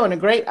studio and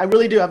I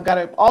really do. I've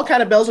got all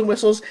kind of bells and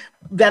whistles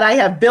that I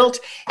have built,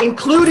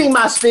 including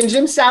my spin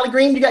gym. Sally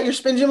Green, you got your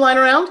spin gym lying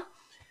around?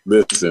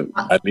 Listen,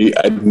 I need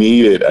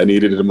it. I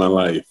needed it in my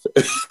life.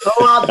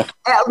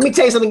 Let me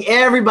tell you something.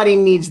 Everybody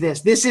needs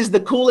this. This is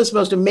the coolest,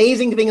 most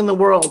amazing thing in the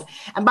world.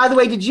 And by the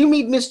way, did you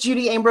meet Miss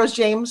Judy Ambrose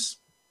James?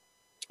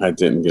 I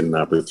didn't get an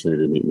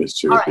opportunity to meet Miss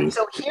Judy. All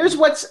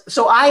right,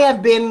 so I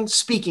have been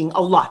speaking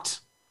a lot.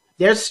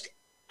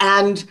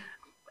 And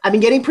I've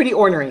been getting pretty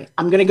ornery.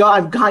 I've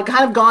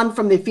kind of gone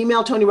from the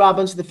female Tony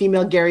Robbins to the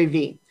female Gary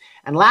Vee.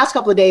 And the last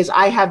couple of days,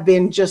 I have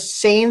been just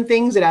saying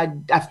things that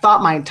I've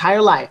thought my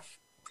entire life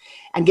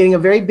and getting a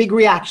very big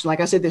reaction.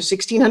 Like I said, there's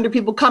 1,600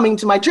 people coming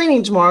to my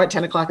training tomorrow at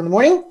 10 o'clock in the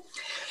morning.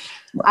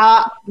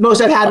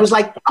 Most I've had was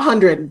like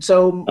 100.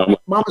 So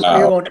Mama's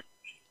here going,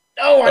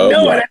 I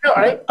know,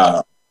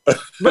 right?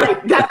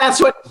 Right, that's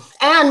what,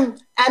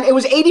 and it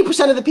was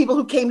 80% of the people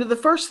who came to the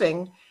first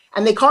thing.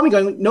 And they call me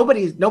going,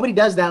 nobody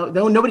does that.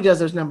 No, nobody does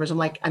those numbers. I'm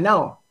like, I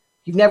know.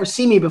 You've never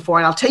seen me before.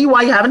 And I'll tell you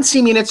why you haven't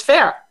seen me, and it's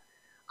fair.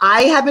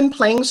 I have been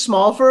playing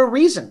small for a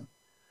reason.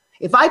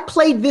 If I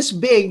played this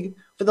big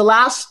for the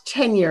last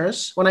 10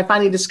 years, when I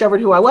finally discovered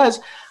who I was,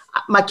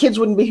 my kids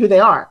wouldn't be who they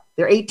are.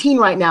 They're 18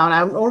 right now. And I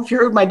don't know if you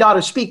heard my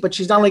daughter speak, but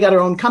she's not only got her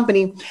own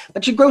company,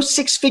 but she grows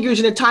 6 figures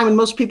in a time when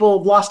most people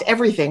have lost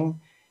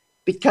everything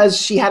because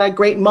she had a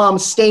great mom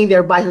staying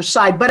there by her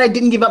side. But I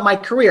didn't give up my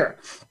career.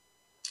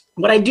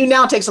 What I do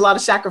now takes a lot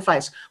of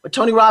sacrifice. What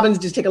Tony Robbins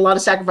did take a lot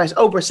of sacrifice.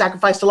 Oprah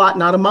sacrificed a lot,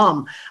 not a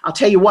mom. I'll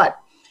tell you what,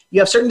 you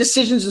have certain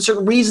decisions and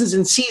certain reasons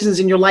and seasons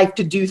in your life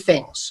to do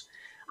things.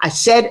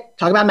 Talk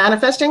about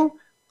manifesting.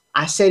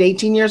 I said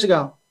 18 years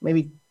ago,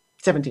 maybe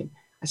 17.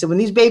 I said, when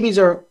these babies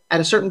are at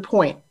a certain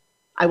point,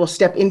 I will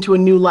step into a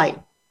new light.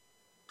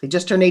 They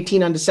just turned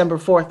 18 on December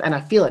 4th, and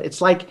I feel it.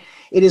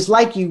 It is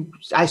like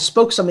I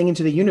spoke something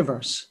into the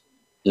universe.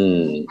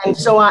 And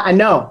so I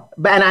know,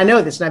 and I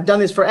know this, and I've done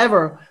this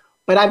forever,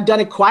 but I've done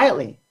it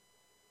quietly.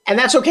 And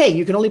that's okay.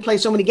 You can only play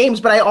so many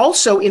games. But I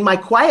also, in my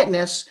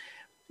quietness,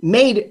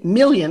 made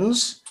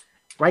millions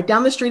right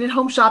down the street at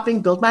home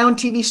shopping, built my own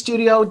TV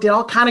studio, did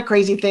all kind of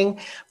crazy thing.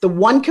 The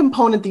one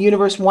component the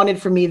universe wanted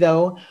for me,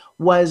 though,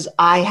 was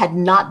I had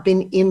not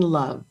been in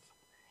love.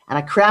 And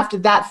I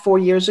crafted that 4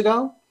 years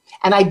ago.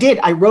 And I did.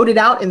 I wrote it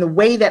out in the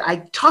way that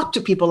I talk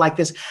to people like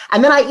this.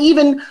 And then I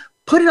even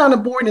put it on a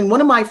board. And one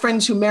of my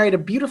friends who married a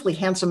beautifully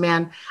handsome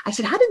man, I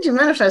said, how did you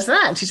manifest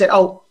that? And she said,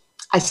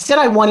 I said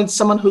I wanted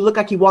someone who looked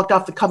like he walked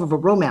off the cover of a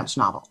romance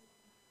novel.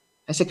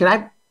 I said, could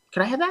I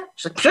have that?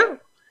 She's like,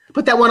 sure.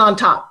 Put that one on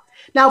top.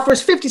 Now, for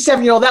his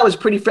 57-year-old, that was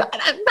pretty fair.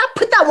 I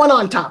put that one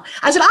on top.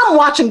 I said, I'm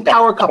watching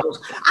Power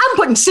Couples. I'm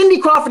putting Cindy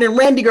Crawford and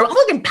Randy Girl. I'm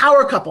looking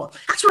Power Couple.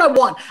 That's what I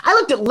want. I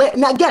looked at,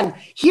 now again,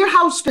 hear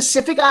how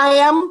specific I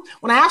am.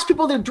 When I ask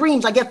people their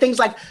dreams, I get things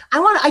like,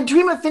 I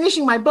dream of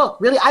finishing my book.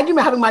 Really, I dream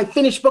of having my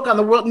finished book on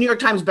the New York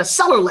Times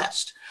bestseller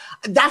list.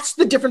 That's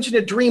the difference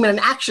between a dream and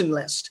an action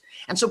list.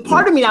 And so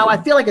part of me now,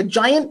 I feel like a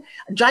giant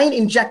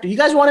injector. You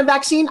guys want a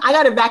vaccine? I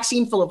got a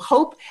vaccine full of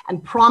hope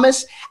and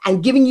promise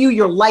and giving you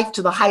your life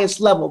to the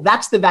highest level.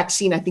 That's the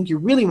vaccine I think you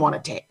really want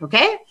to take,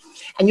 okay?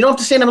 And you don't have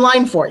to stand in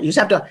line for it. You just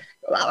have to,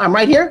 I'm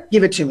right here,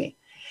 give it to me.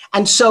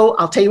 And so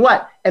I'll tell you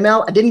what,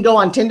 ML, I didn't go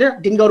on Tinder,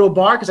 didn't go to a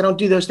bar because I don't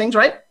do those things,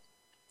 right?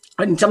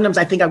 And sometimes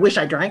I think I wish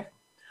I drank.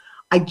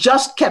 I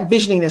just kept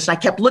visioning this and I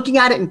kept looking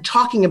at it and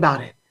talking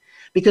about it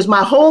because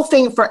my whole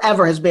thing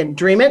forever has been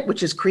dream it,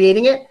 which is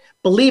creating it,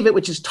 believe it,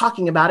 which is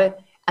talking about it,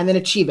 and then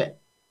achieve it.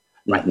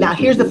 Right. Now,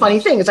 here's the funny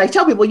thing is I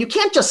tell people, you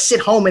can't just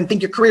sit home and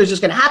think your career is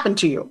just going to happen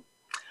to you.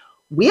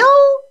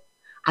 Well,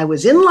 I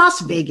was in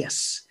Las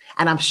Vegas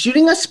and I'm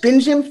shooting a spin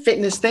gym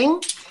fitness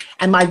thing.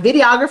 And my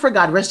videographer,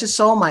 God rest his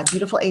soul, my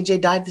beautiful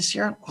AJ died this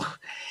year.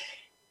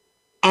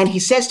 And he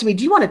says to me,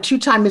 do you want a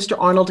 2-time Mr.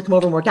 Arnold to come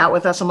over and work out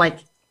with us? I'm like,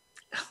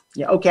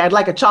 yeah, okay, I'd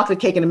like a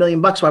chocolate cake and $1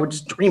 million while we're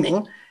just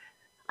dreaming.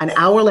 An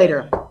hour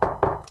later,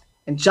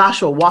 and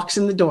Joshua walks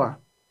in the door.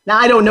 Now,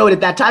 I don't know it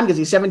at that time because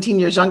he's 17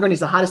 years younger and he's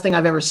the hottest thing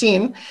I've ever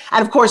seen.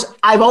 And of course,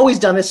 I've always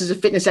done this as a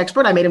fitness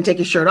expert. I made him take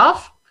his shirt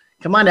off.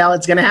 Come on, Al,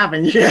 it's going to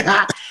happen.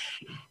 Yeah.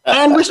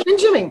 And we're spin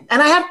gymming.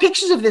 And I have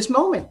pictures of this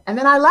moment. And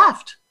then I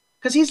left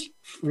because he's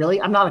really,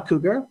 I'm not a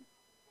cougar.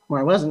 Or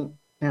I wasn't.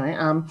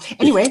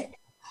 Anyway,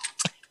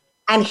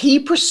 and he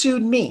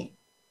pursued me.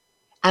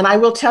 And I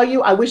will tell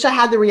you, I wish I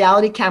had the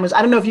reality cameras.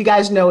 I don't know if you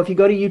guys know, if you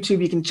go to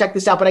YouTube, you can check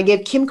this out. But I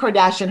gave Kim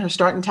Kardashian her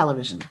start in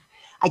television.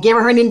 I gave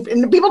her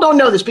and people don't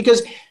know this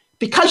because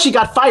she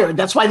got fired.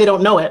 That's why they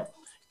don't know it.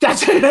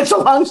 That's a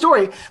long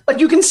story, but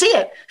you can see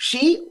it.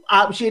 She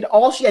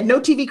had no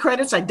TV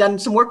credits. I'd done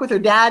some work with her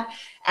dad,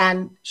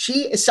 and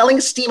she is selling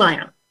a steam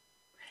iron.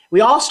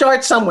 We all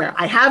start somewhere.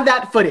 I have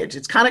that footage.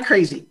 It's kind of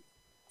crazy.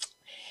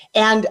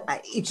 And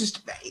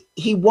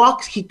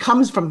he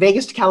comes from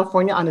Vegas to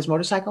California on his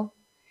motorcycle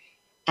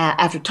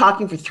after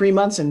talking for 3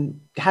 months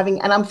and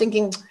I'm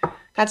thinking,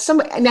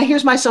 now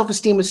here's my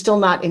self-esteem was still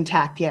not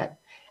intact yet.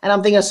 And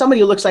I'm thinking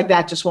somebody who looks like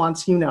that just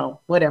wants,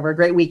 whatever, a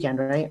great weekend,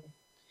 right?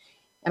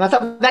 And I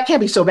thought, that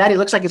can't be so bad. He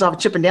looks like he's off of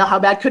Chippendale. How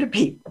bad could it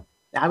be?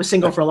 I was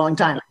single for a long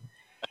time.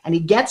 And he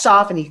gets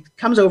off and he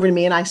comes over to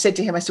me and I said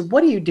to him, I said,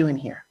 what are you doing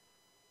here?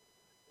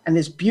 And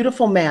this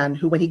beautiful man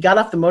who, when he got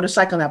off the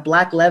motorcycle in that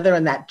black leather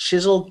and that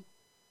chiseled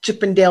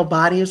Chippendale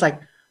body, he was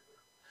like,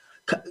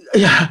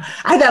 I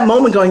had that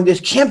moment going,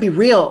 this can't be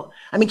real.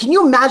 I mean, can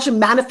you imagine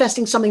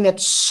manifesting something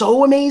that's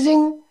so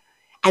amazing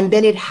and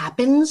then it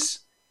happens?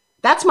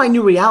 That's my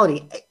new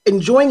reality,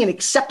 enjoying and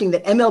accepting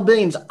that ML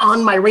Billion's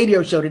on my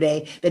radio show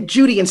today, that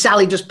Judy and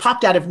Sally just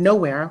popped out of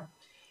nowhere.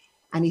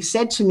 And he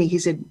said to me, he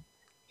said,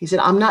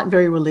 I'm not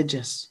very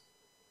religious,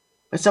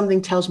 but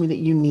something tells me that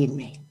you need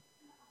me.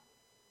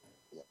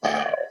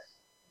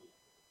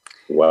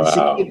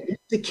 Wow.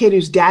 The kid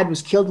whose dad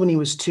was killed when he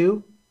was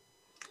 2,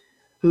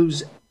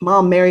 whose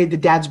mom married the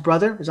dad's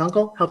brother, his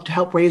uncle,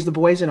 helped raise the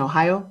boys in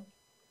Ohio.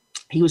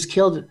 He was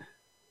killed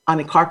on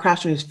a car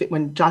crash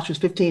when Joshua was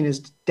 15. His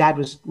dad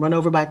was run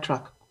over by a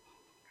truck.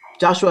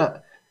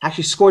 Joshua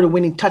actually scored a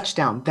winning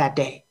touchdown that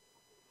day.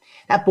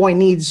 That boy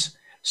needs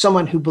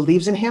someone who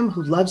believes in him,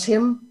 who loves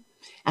him.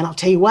 And I'll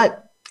tell you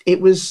what,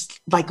 it was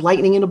like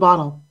lightning in a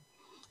bottle.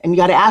 And you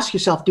got to ask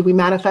yourself, did we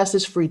manifest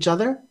this for each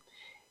other?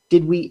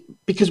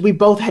 Because we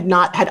both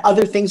had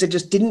other things that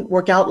just didn't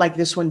work out like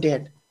this one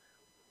did.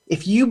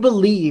 If you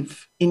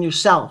believe in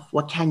yourself,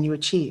 what can you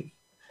achieve?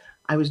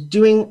 I was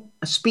doing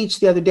a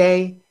speech the other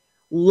day,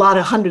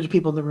 hundreds of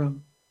people in the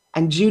room.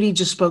 And Judy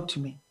just spoke to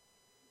me.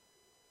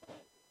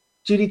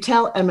 Judy,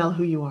 tell ML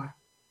who you are.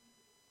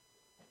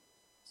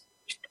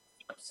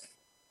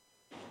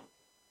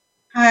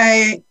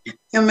 Hi,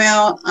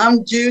 ML.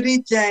 I'm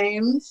Judy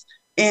James,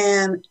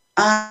 and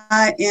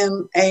I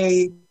am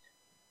a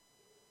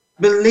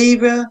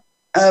believer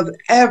of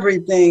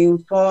everything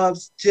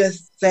Forbes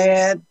just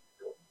said.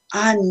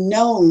 I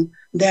know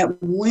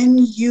that when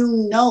you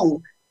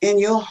know in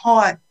your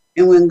heart,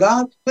 and when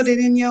God put it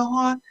in your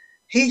heart,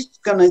 He's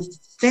going to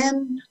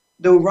send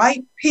the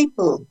right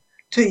people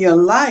to your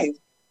life.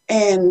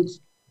 And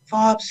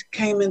Forbes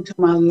came into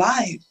my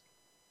life.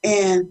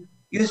 And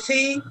you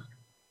see,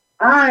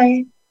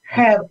 I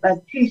have a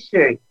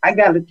t-shirt. I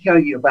got to tell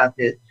you about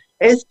this.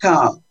 It's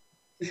called,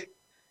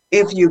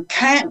 If You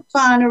Can't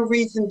Find a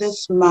Reason to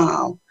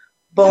Smile,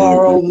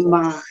 Borrow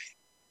Mine.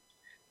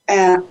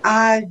 And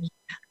I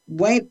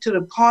went to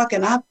the park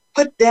and I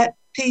put that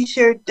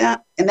t-shirt down.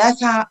 And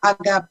that's how I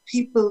got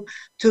people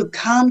to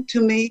come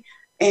to me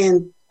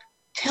and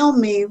tell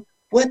me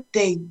what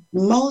they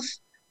most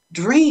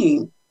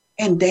dream,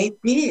 and they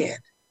did.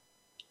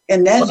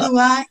 And that's who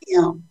I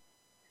am.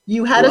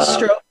 You had a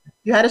stroke.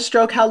 You had a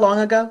stroke how long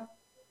ago?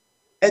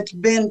 It's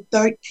been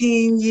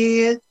 13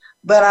 years,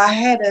 but I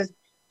had a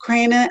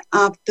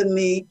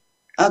craniotomy,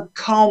 a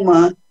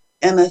coma,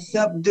 and a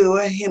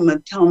subdural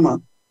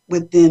hematoma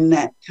within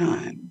that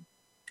time.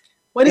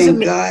 What does it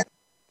mean? God,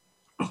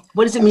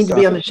 what does it mean to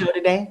be on the show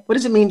today? What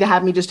does it mean to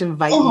have me just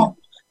invite you?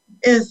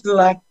 It's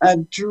like a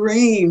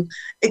dream,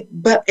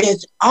 but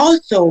it's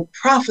also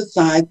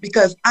prophesied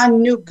because I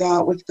knew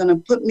God was going to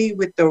put me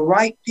with the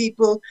right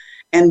people,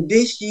 and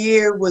this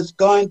year was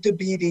going to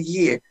be the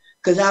year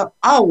because I've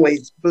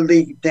always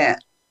believed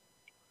that.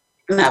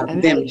 And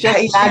I've been it just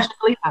patient.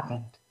 magically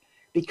happened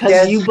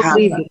because you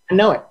believed it. I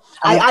know it.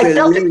 I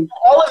felt it.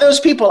 All of those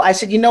people, I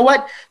said, you know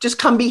what? Just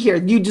come be here.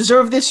 You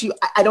deserve this.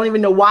 I don't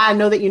even know why. I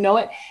know that you know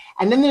it.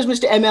 And then there's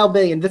Mr. ML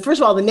Billion.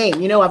 First of all, the name,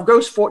 I've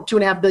grossed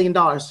 $2.5 billion.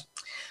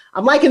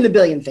 I'm liking the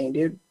billion thing,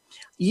 dude.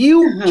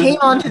 You came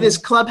onto this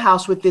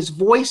clubhouse with this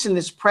voice and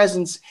this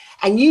presence,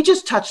 and you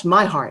just touched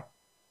my heart.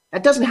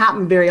 That doesn't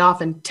happen very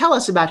often. Tell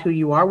us about who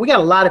you are. We got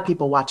a lot of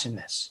people watching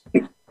this.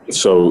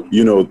 So,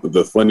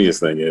 the funniest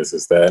thing is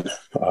that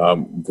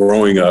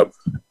growing up,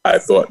 I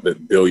thought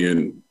that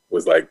billion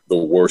was like the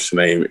worst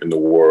name in the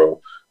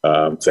world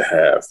to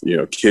have.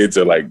 Kids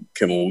are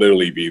can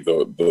literally be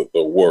the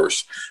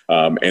worst.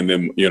 And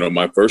then,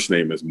 my first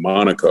name is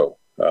Monaco.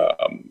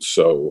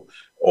 So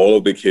all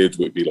of the kids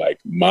would be like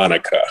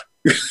Monica.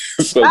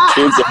 So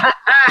kids are,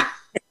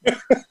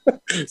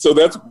 so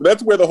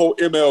that's where the whole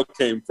ML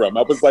came from.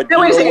 I was like,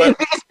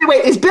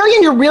 wait, is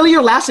Billion really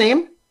your last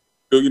name?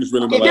 Billion is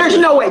really my last There's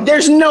name. no way.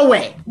 There's no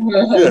way.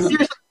 Yes.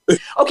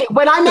 Okay,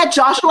 when I met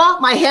Joshua,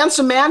 my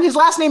handsome man, his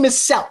last name is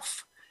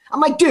Self. I'm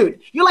like, dude,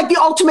 you're like the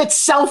ultimate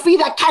selfie.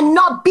 That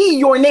cannot be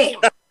your name.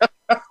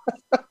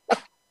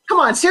 Come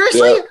on,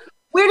 seriously? Yeah.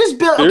 Where does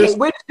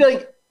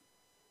Billion?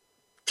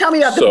 Tell me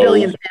about the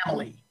Billion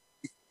family.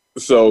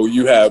 So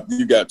you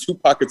got two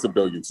pockets of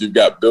billions. You've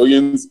got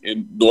billions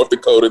in North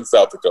Dakota and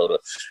South Dakota,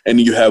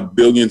 and you have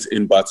billions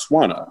in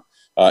Botswana,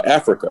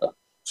 Africa.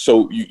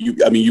 So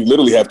you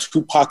literally have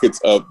two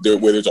pockets of there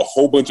where there's a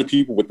whole bunch of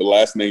people with the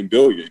last name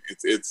Billion.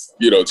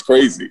 It's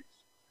crazy.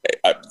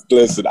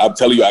 Listen, I'm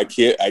telling you, I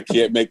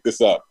can't make this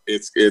up.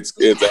 It's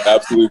an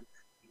absolute,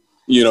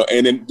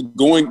 and then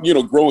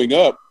growing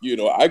up,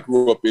 I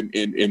grew up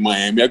in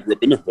Miami. I grew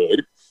up in the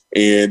hood.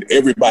 And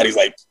everybody's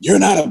like, you're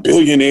not a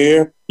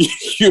billionaire, and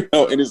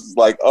it's just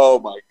like, oh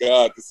my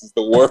God, this is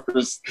the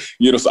worst,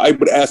 so I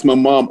would ask my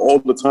mom all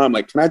the time,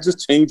 like, can I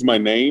just change my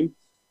name?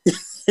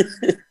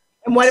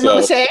 And what did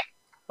Mama say?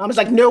 Mama's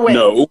like, no way.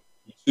 No,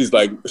 she's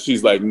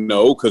like,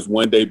 no, because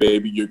one day,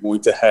 baby, you're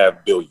going to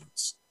have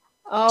billions.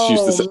 Oh, she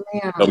used to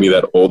tell me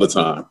that all the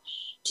time.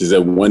 She said,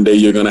 one day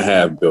you're going to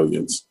have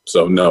billions.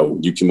 So no,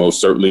 you most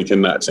certainly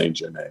cannot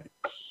change your name.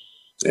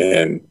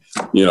 And,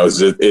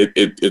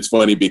 it's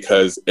funny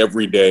because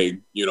every day,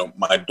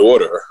 my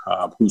daughter,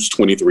 who's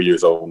 23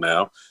 years old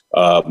now,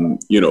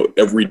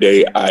 every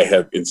day I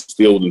have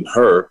instilled in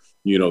her,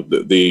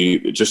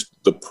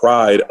 the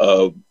pride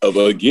of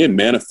again,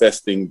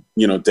 manifesting,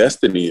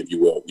 destiny, if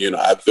you will.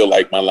 I feel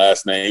like my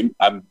last name,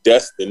 I'm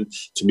destined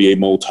to be a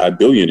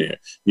multi-billionaire.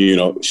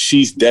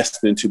 She's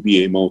destined to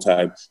be a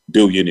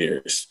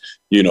multi-billionaire,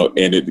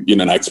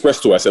 and I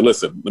expressed to her, I said,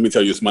 listen, let me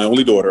tell you, it's my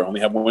only daughter. I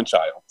only have one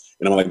child.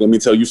 And I'm like, let me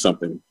tell you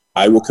something.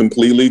 I will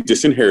completely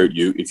disinherit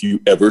you if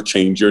you ever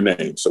change your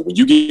name. So when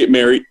you get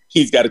married,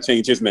 he's got to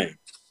change his name.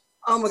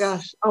 Oh my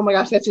gosh,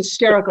 that's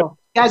hysterical.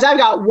 Guys, I've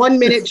got 1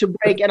 minute to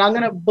break, and I'm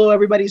going to blow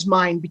everybody's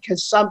mind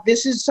because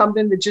this is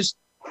something that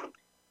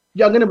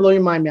you're going to blow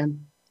your mind, man.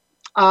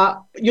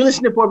 You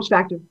listen to Forbes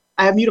Factor.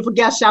 I have beautiful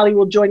guest. Sally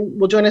will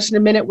join us in a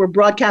minute. We're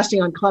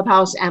broadcasting on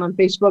Clubhouse and on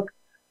Facebook.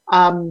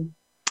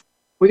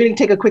 We're going to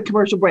take a quick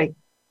commercial break.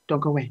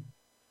 Don't go away.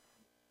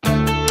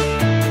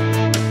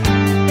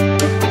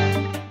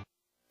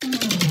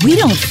 We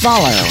don't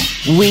follow,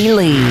 we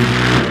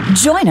lead.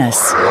 Join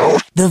us,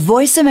 the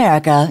Voice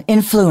America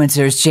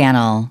Influencers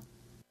Channel.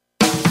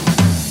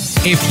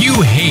 If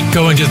you hate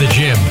going to the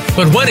gym,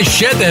 but want to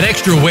shed that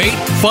extra weight,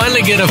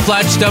 finally get a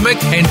flat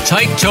stomach and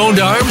tight toned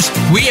arms,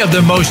 we have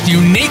the most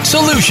unique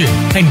solution.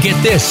 And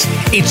get this,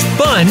 it's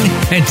fun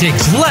and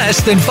takes less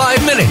than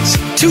 5 minutes,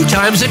 2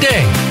 times a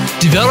day.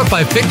 Developed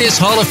by Fitness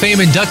Hall of Fame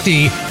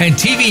inductee and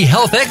TV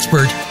health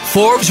expert,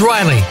 Forbes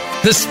Riley.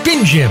 The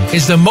Spin Gym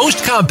is the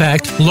most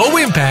compact,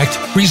 low-impact,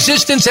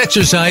 resistance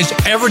exercise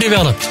ever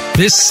developed.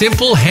 This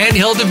simple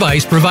handheld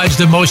device provides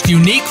the most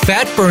unique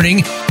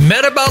fat-burning,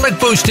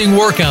 metabolic-boosting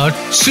workout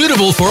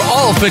suitable for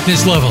all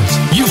fitness levels.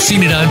 You've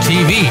seen it on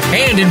TV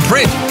and in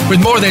print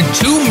with more than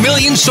 2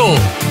 million sold.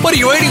 What are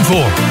you waiting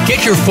for?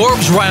 Get your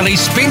Forbes Riley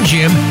Spin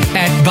Gym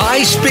at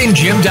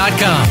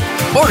buyspingym.com.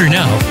 Order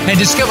now and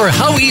discover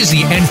how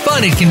easy and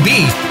fun it can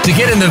be to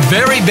get in the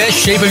very best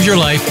shape of your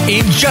life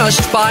in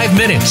just 5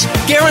 minutes.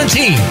 Guaranteed.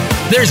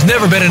 There's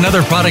never been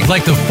another product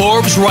like the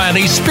Forbes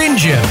Riley Spin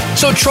Gym.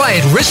 So try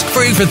it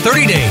risk-free for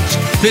 30 days.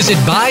 Visit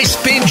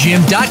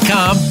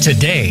buyspingym.com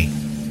today.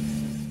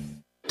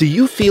 Do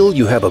you feel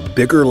you have a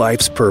bigger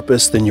life's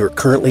purpose than you're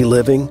currently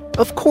living?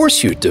 Of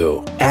course you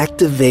do.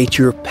 Activate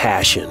your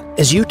passion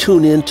as you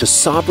tune in to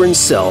Sovereign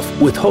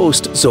Self with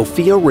host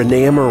Zofia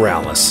Renea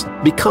Morales.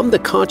 Become the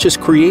conscious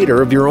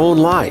creator of your own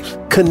life.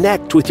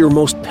 Connect with your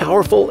most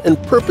powerful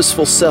and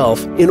purposeful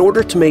self in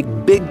order to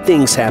make big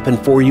things happen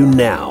for you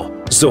now.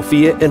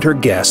 Zofia and her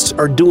guests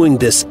are doing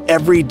this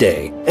every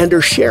day and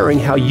are sharing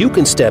how you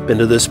can step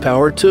into this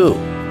power too.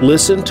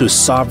 Listen to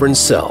Sovereign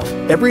Self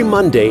every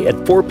Monday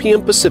at 4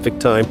 p.m. Pacific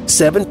Time,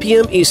 7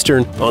 p.m.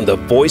 Eastern on the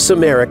Voice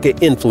America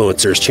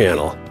Influencers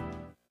channel.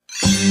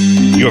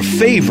 Your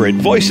favorite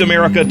Voice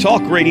America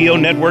Talk Radio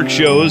Network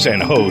shows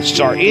and hosts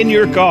are in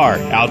your car,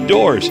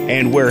 outdoors,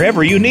 and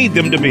wherever you need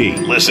them to be.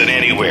 Listen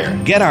anywhere.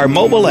 Get our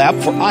mobile app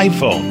for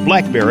iPhone,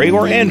 BlackBerry,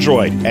 or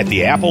Android at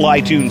the Apple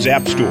iTunes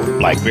App Store,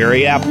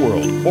 BlackBerry App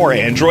World, or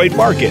Android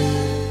Market.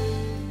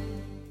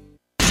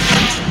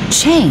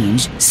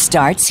 Change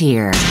starts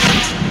here.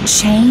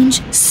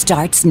 Change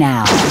starts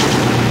now.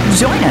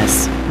 Join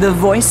us, the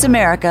Voice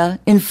America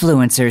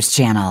Influencers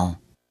channel.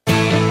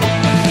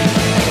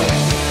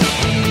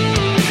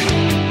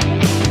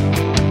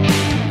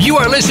 You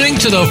are listening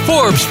to the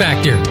Forbes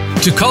Factor.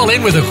 To call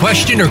in with a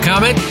question or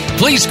comment,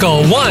 please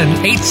call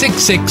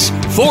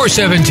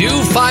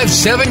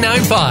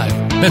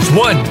 1-866-472-5795. That's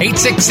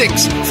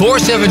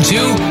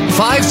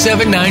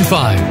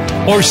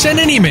 1-866-472-5795. Or send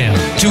an email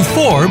to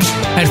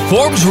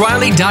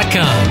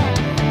Forbes@ForbesRiley.com.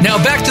 Now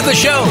back to the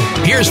show.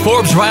 Here's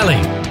Forbes Riley.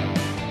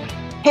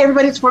 Hey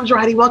everybody, it's Forbes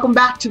Riley. Welcome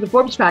back to the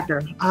Forbes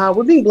Factor.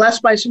 We're being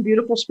blessed by some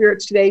beautiful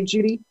spirits today.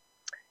 Judy,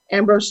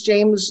 Ambrose,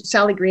 James,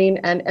 Sally Green,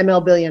 and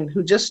ML Billion,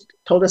 who just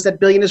told us that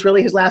Billion is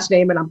really his last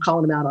name, and I'm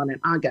calling him out on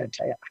it. I got to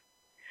tell you.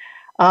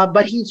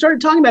 But he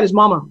started talking about his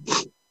mama.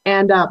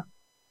 And,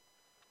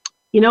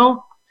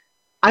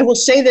 I will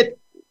say that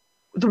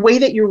the way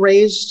that you're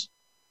raised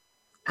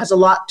has a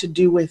lot to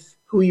do with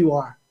who you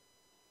are.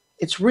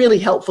 It's really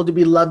helpful to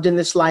be loved in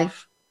this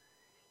life.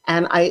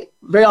 And I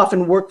very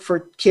often work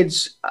for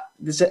kids.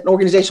 There's an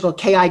organization called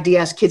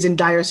KIDS, Kids in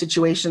Dire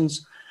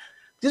Situations.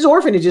 There's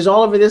orphanages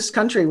all over this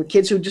country with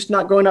kids who are just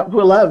not growing up, who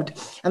are loved.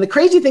 And the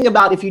crazy thing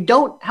about if you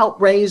don't help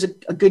raise a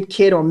good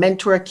kid or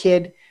mentor a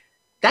kid,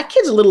 that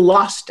kid's a little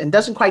lost and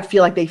doesn't quite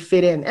feel like they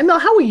fit in. Emil,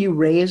 how were you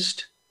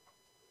raised?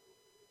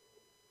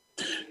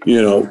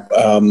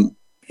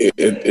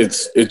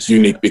 It's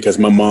unique because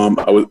my mom,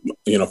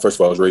 first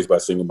of all, I was raised by a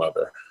single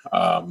mother.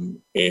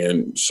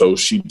 And so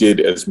she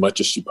did as much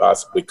as she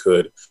possibly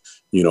could,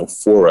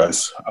 for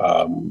us.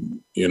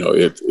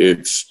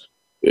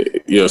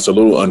 It's a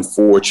little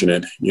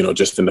unfortunate,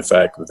 just in the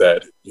fact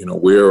that,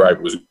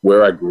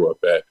 where I grew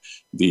up at,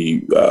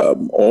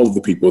 all of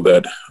the people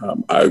that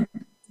I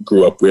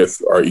grew up with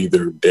are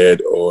either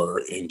dead or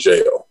in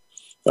jail.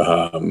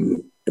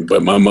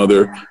 But my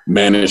mother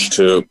managed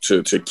to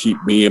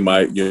keep me and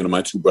my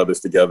two brothers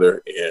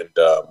together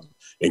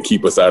and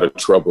keep us out of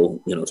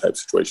trouble, type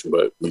situation.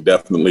 But we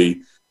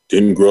definitely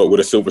didn't grow up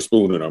with a silver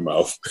spoon in our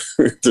mouth,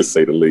 to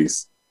say the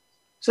least.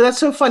 So that's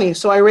so funny.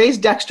 So I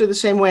raised Dexter the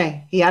same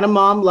way. He had a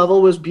mom.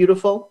 Lovell was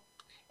beautiful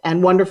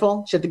and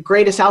wonderful. She had the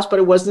greatest house, but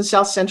it was in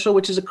South Central,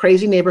 which is a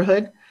crazy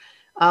neighborhood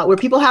where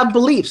people have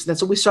beliefs.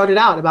 That's what we started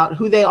out about,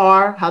 who they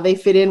are, how they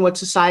fit in, what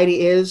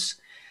society is.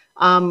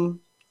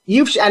 And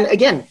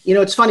again,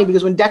 it's funny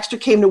because when Dexter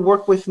came to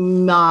work with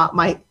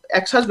my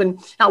ex-husband,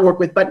 not work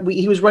with, but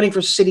he was running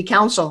for city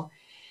council.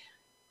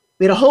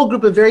 We had a whole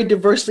group of very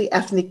diversely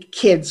ethnic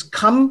kids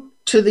come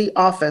to the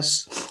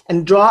office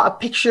and draw a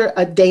picture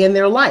a day in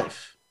their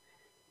life.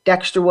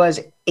 Dexter was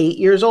 8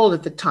 years old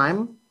at the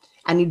time,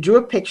 and he drew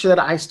a picture that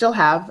I still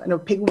have, and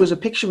it was a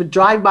picture of a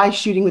drive-by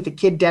shooting with a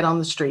kid dead on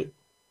the street.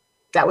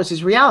 That was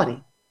his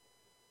reality.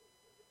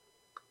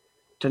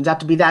 Turns out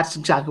to be that's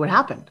exactly what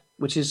happened,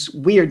 which is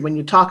weird when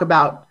you talk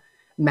about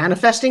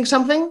manifesting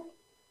something.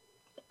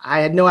 I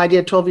had no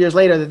idea 12 years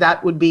later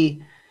that would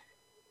be,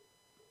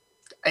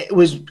 it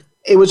was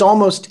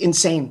almost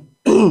insane.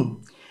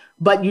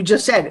 But you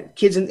just said it,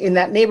 kids in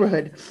that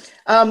neighborhood.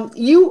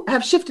 You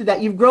have shifted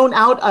that. You've grown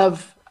out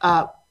of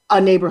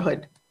a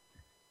neighborhood.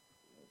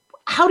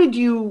 How did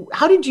you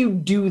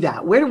do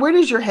that? Where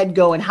does your head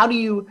go, and how do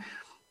you,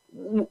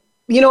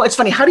 it's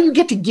funny. How do you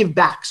get to give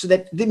back so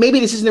that maybe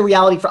this isn't the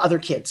reality for other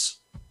kids?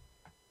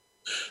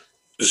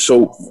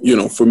 So,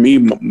 for me,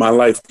 my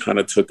life kind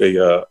of took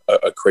a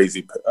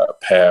crazy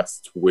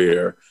path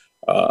where,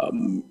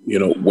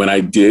 when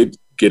I did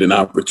get an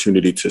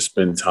opportunity to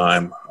spend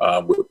time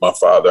with my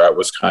father, I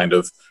was kind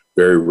of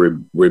very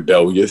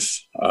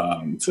rebellious,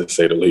 to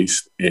say the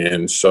least.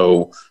 And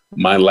so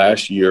my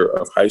last year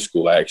of high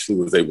school, I actually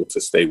was able to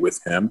stay with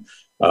him.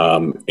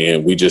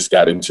 And we just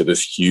got into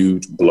this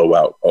huge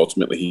blowout.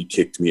 Ultimately, he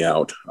kicked me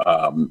out.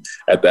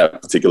 At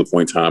that particular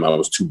point in time, I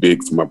was too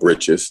big for my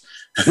britches.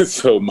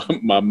 So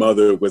my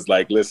mother was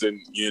like,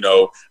 listen,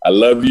 I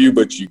love you,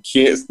 but you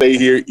can't stay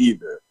here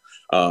either.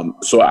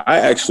 So I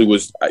actually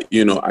was,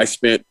 I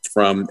spent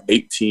from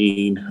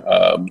 18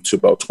 to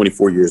about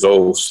 24 years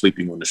old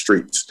sleeping on the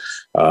streets.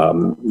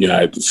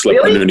 I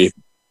slept underneath.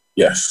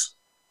 Yes.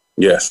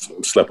 Yes,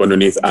 slept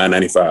underneath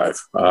I-95.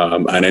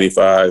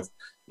 I-95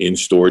 in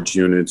storage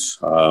units,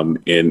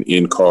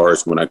 in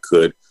cars when I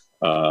could,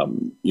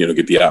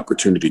 get the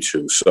opportunity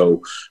to.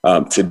 So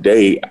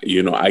today,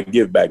 I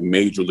give back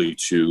majorly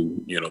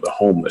to, the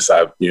homeless.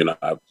 I've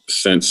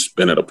since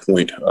been at a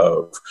point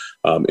of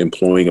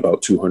employing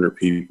about 200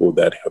 people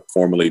that have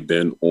formerly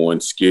been on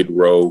Skid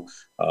Row,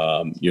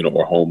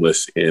 or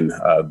homeless in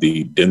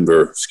the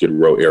Denver Skid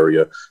Row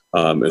area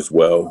as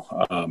well.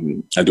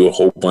 I do a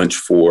whole bunch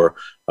for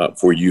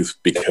youth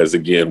because,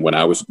 again, when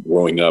I was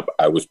growing up,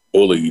 I was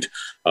bullied,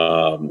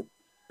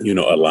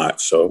 a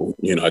lot. So,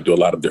 I do a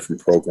lot of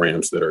different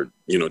programs that are,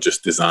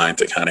 just designed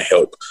to kind of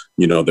help,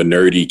 the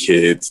nerdy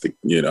kids,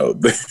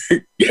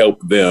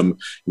 help them,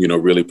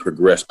 really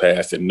progress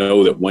past and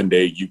know that one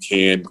day you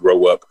can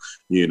grow up,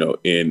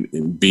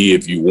 and be,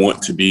 if you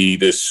want to be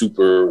this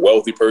super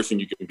wealthy person,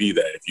 you can be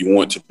that. If you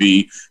want to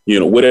be,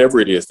 whatever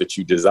it is that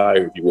you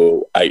desire, you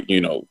will,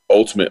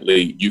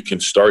 ultimately you can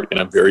start in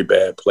a very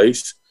bad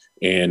place.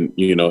 And,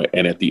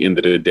 and at the end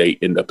of the day,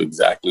 end up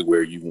exactly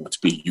where you want to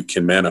be. You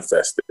can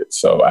manifest it.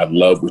 So I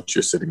love what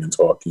you're sitting and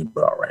talking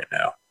about right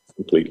now,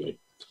 completely.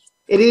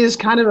 It is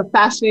kind of a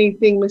fascinating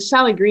thing. Miss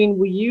Sally Green,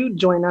 will you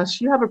join us?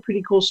 You have a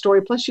pretty cool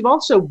story. Plus, you've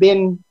also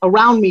been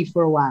around me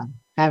for a while,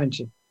 haven't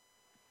you?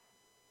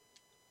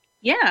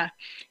 Yeah.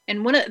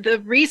 And one of the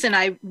reason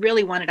I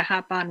really wanted to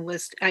hop on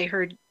was I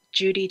heard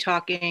Judy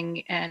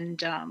talking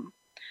and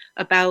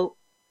about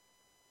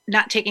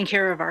not taking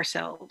care of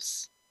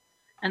ourselves.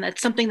 And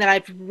that's something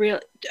that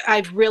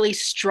I've really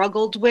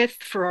struggled with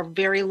for a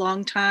very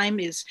long time,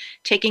 is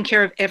taking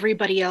care of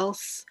everybody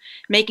else,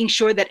 making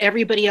sure that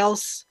everybody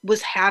else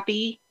was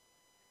happy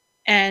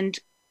and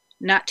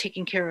not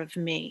taking care of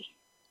me.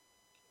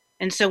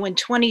 And so when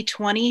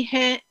 2020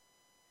 hit,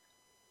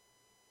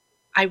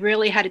 I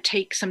really had to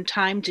take some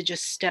time to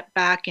just step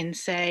back and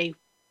say,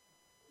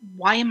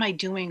 why am I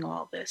doing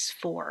all this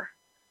for?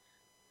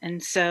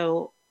 And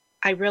so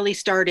I really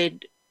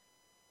started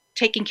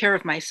taking care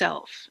of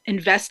myself,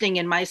 investing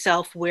in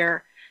myself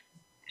where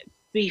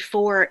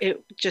before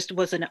it just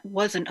wasn't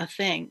a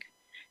thing.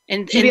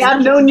 And Judy,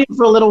 I've known you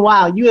for a little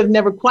while. You have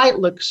never quite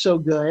looked so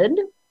good.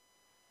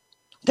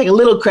 Take a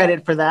little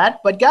credit for that,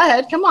 but go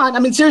ahead. Come on. I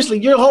mean, seriously,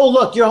 your whole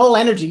look, your whole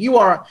energy, you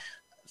are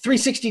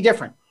 360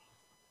 different.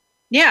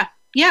 Yeah,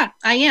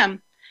 I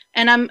am.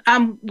 And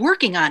I'm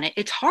working on it.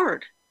 It's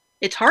hard.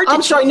 It's hard.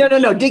 I'm sorry.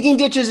 No. Digging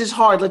ditches is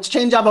hard. Let's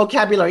change our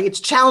vocabulary.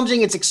 It's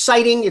challenging. It's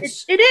exciting. It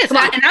is.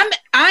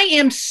 I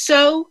am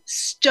so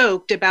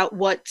stoked about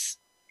what's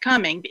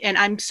coming, and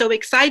I'm so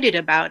excited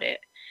about it.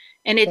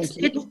 And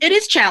it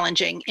is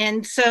challenging.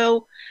 And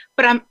so,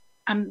 but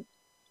I'm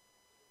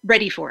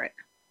ready for it.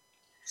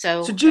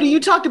 So Judy, you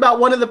talked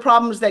about one of the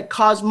problems that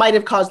might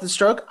have caused the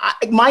stroke.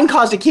 Mine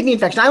caused a kidney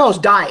infection. I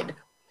almost died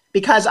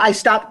because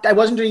I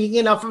wasn't drinking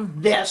enough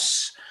of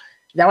this.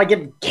 Now I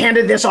get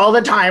handed this all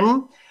the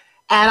time.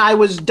 And I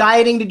was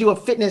dieting to do a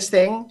fitness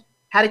thing,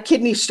 had a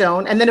kidney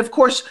stone. And then, of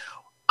course,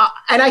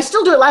 and I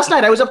still do it last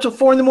night. I was up till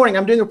 4 a.m.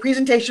 I'm doing a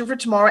presentation for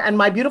tomorrow. And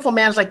my beautiful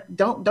man's like,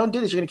 don't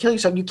do this. You're going to kill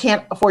yourself. You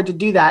can't afford to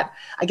do that.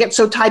 I get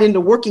so tied into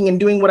working and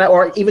doing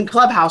or even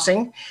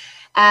clubhousing.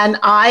 And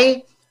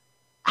I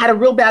had a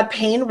real bad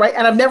pain, right?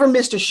 And I've never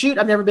missed a shoot.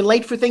 I've never been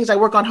late for things. I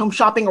work on home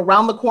shopping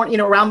around the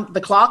corner, around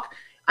the clock.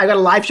 I got a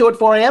live show at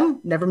 4 a.m.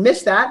 Never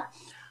missed that.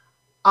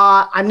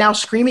 I'm now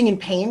screaming in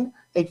pain.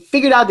 They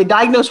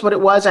diagnosed what it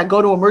was. I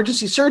go to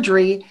emergency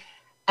surgery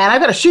and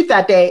I've got to shoot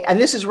that day. And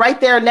this is right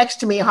there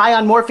next to me, high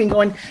on morphine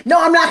going, no,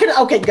 I'm not going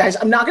to. Okay, guys,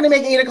 I'm not going to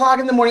make 8 o'clock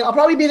in the morning. I'll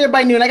probably be there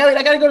by noon. I got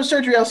to go to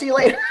surgery. I'll see you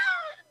later.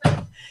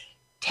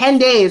 10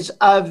 days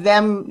of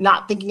them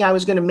not thinking I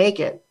was going to make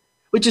it,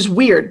 which is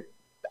weird.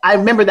 I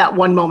remember that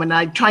one moment. And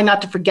I try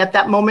not to forget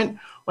that moment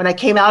when I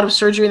came out of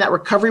surgery in that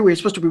recovery where you're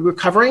supposed to be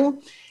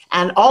recovering.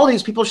 And all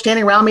these people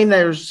standing around me and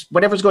there's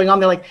whatever's going on.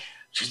 They're like,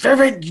 she's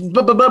very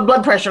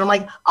blood pressure. And I'm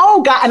like,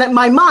 oh God. And in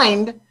my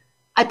mind,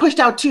 I pushed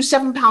out 2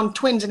 7-pound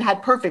twins and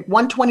had perfect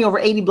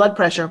 120/80 blood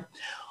pressure.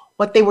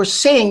 What they were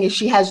saying is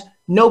she has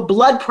no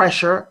blood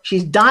pressure.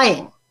 She's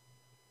dying.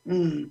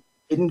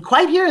 Didn't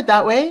quite hear it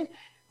that way.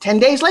 10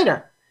 days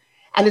later.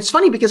 And it's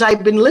funny because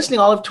I've been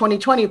listening all of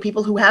 2020 of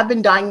people who have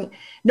been dying.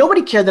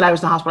 Nobody cared that I was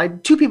in the hospital. I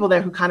had 2 people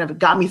there who kind of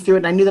got me through it.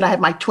 And I knew that I had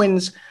my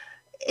twins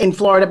in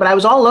Florida, but I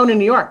was all alone in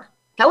New York.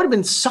 That would have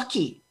been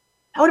sucky.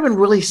 That would have been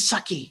really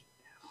sucky.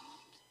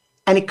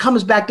 And it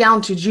comes back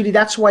down to, Judy,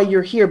 that's why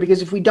you're here,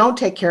 because if we don't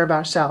take care of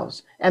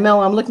ourselves,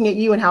 ML, I'm looking at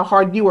you and how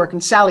hard you work,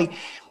 and Sally,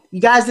 you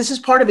guys, this is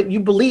part of it. You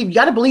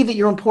got to believe that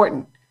you're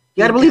important.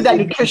 You got to believe that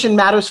nutrition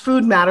matters,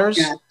 food matters,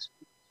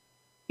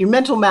 your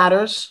mental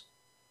matters.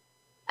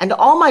 And to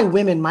all my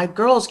women, my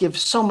girls give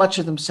so much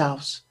of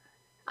themselves.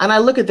 And I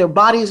look at their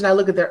bodies and I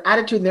look at their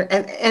attitude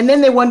and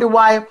then they wonder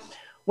why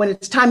when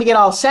it's time to get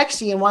all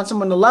sexy and want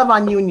someone to love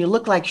on you and you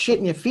look like shit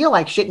and you feel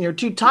like shit and you're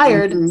too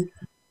tired,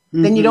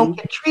 then you don't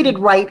get treated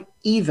right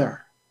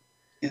either.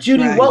 That's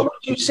Judy, right. What would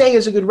you say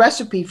is a good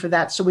recipe for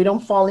that so we don't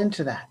fall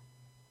into that?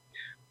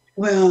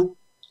 Well,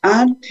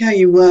 I'll tell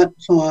you what,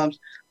 Forbes.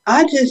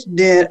 I just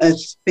did a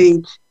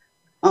speech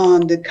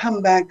on the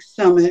Comeback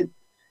Summit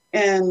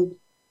And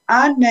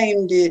I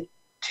named it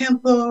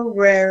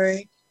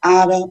Temporary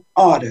Out of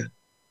Order.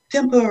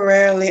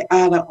 Temporarily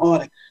out of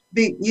order.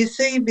 You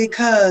see,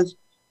 because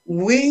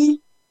we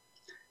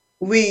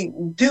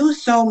do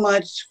so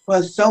much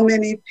for so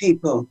many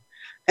people,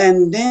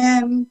 and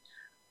then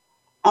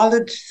all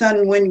of a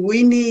sudden when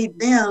we need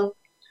them,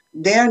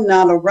 they're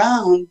not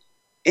around.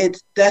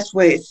 That's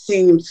where it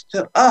seems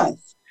to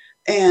us.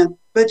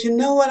 But you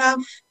know what I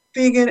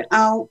figured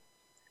out?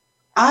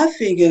 I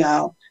figured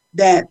out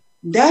that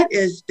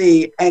is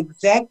the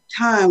exact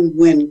time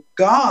when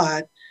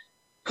God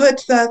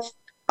puts us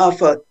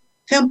of a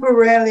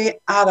temporarily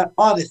out of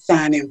order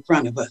sign in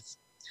front of us.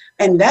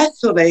 And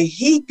that's so that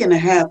he can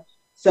have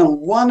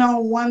some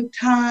one-on-one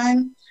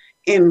time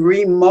and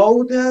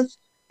remold us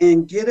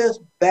and get us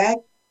back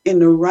in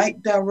the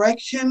right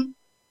direction.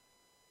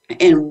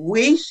 And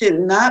we should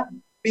not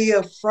be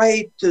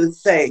afraid to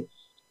say,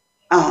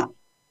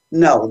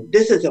 no,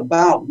 this is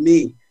about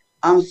me.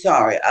 I'm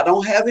sorry, I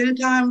don't have any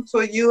time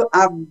for you.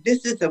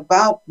 This is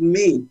about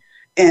me.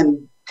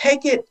 And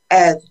take it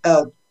as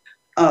a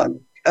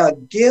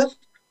gift,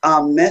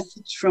 a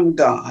message from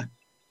God.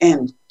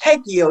 And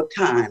take your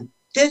time.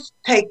 Just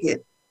take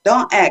it.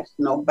 Don't ask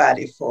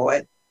nobody for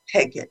it.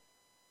 Take it.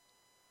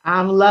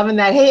 I'm loving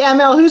that. Hey,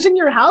 ML, who's in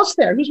your house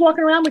there? Who's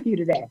walking around with you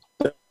today?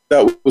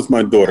 That was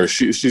my daughter.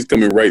 She's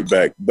coming right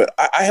back. But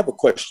I have a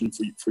question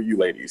for you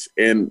ladies.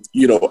 And,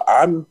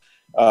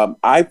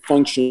 I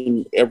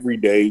function every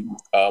day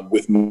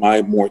with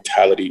my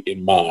mortality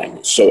in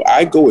mind. So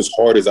I go as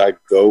hard as I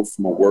go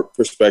from a work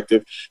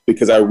perspective,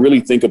 because I really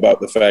think about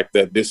the fact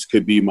that this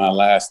could be my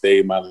last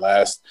day, my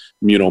last,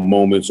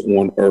 moments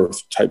on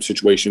earth type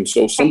situation.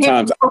 So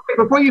sometimes...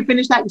 Before you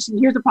finish that,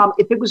 here's the problem.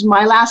 If it was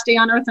my last day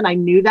on earth and I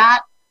knew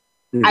that,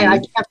 mm-hmm. I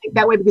can't think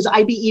that way, because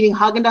I'd be eating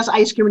Haagen-Dazs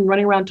ice cream and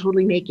running around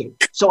totally naked.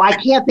 So I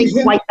can't think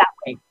quite that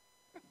way.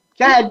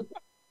 Go ahead.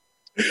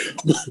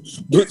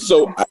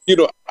 So,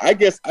 I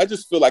guess I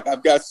just feel like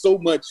I've got so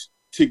much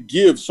to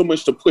give, so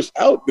much to push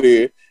out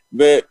there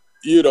that,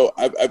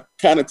 I've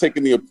kind of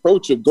taken the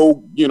approach of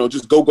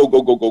just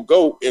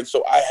go. And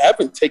so I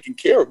haven't taken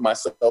care of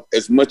myself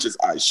as much as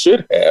I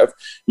should have,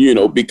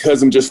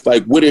 because I'm just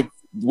like, what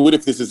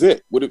if this is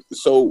it?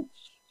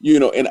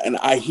 And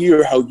I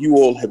hear how you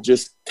all have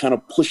just kind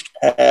of pushed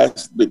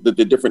past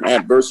the different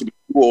adversity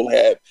you all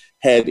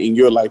had in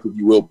your life, if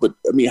you will. But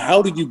I mean,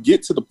 how did you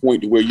get to the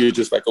point where you're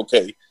just like,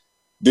 okay,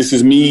 this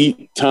is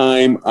me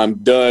time, I'm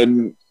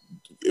done,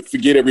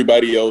 forget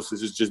everybody else,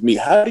 this is just me.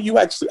 How do you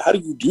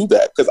do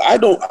that? Because I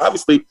don't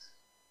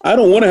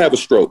want to have a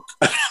stroke.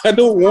 I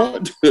don't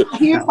want to. I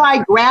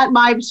hereby grant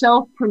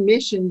myself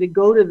permission to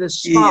go to the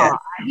spa. Yeah.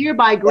 I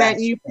hereby grant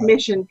you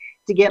permission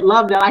to get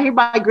loved. And I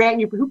hereby grant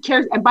you, who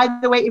cares? And by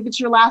the way, if it's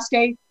your last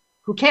day,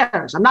 who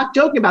cares? I'm not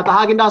joking about the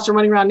Haagen-Dazs and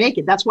running around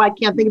naked. That's why I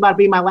can't think about it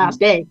being my last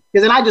day,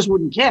 because then I just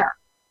wouldn't care.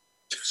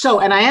 So,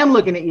 and I am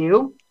looking at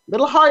you,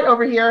 little heart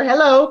over here.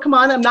 Hello, come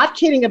on. I'm not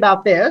kidding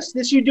about this.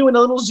 This you do in a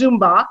little Zoom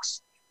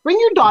box. Bring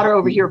your daughter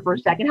over here for a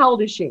second. How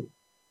old is she?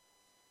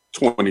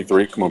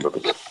 23. Come on,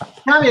 baby.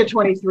 Tell me you're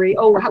 23.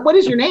 Oh, what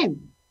is your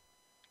name?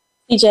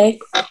 PJ.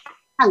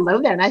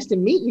 Hello there. Nice to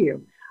meet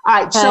you.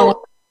 All right.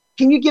 So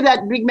can you give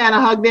that big man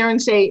a hug there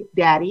and say,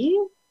 Daddy,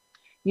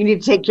 you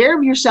need to take care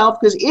of yourself,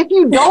 because if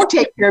you don't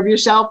take care of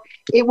yourself,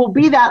 it will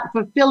be that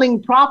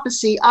fulfilling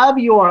prophecy of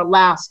your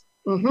last.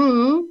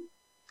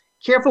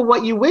 Careful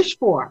what you wish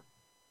for.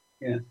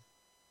 Yeah.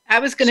 I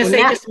was going to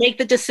say, just make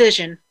the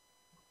decision.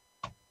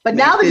 But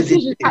now the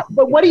decision.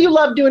 But what do you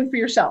love doing for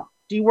yourself?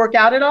 Do you work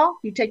out at all?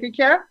 Do you take good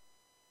care?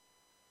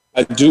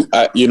 I do.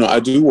 I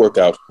do work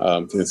out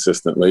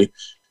consistently.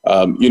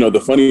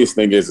 The funniest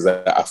thing is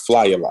that I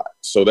fly a lot.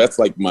 So that's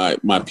like my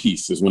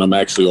peace, is when I'm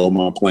actually on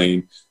my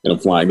plane and I'm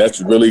flying.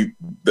 That's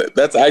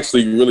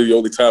actually really the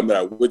only time that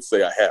I would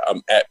say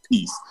I'm at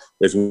peace,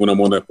 is when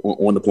I'm on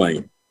the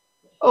plane.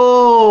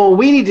 Oh,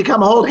 we need to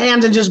come hold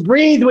hands and just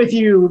breathe with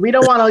you. We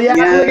don't want to,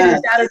 look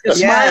at this just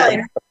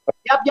smiling.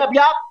 Yep.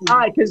 All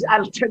right, because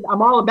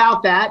I'm all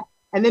about that.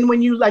 And then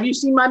have you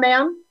seen my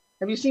man?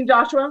 Have you seen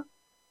Joshua?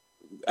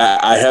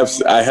 I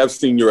have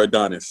seen your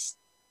Adonis.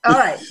 All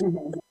right.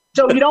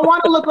 So you don't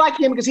want to look like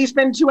him, because he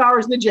spends 2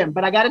 hours in the gym.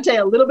 But I got to tell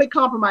you, a little bit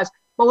compromised.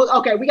 But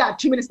okay, we got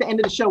 2 minutes to end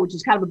of the show, which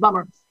is kind of a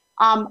bummer.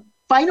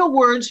 Final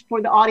words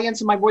for the audience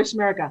of My Voice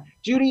America.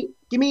 Judy,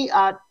 give me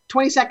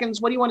 20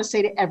 seconds. What do you want to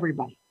say to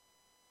everybody?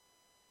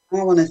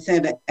 I want to say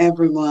to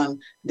everyone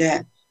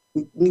that,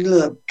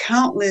 look,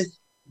 countless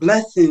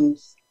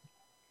blessings,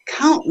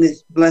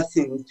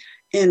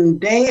 and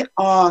they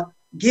are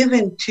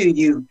given to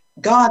you.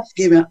 God's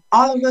given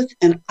all of us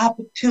an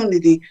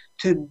opportunity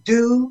to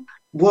do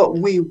what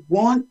we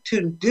want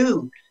to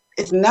do.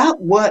 It's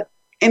not what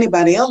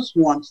anybody else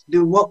wants to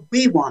do, what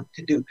we want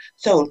to do.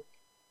 So,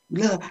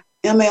 look,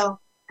 ML,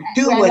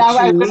 do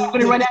what you need. We're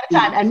going to run out of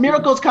time. And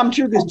miracles come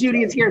true because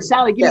Judy is here.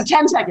 Sally, give me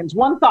 10 seconds.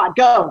 One thought.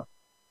 Go.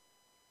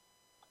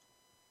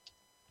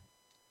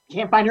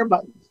 Can't find her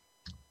button.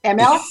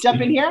 ML,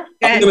 jump in here.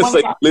 I'm going to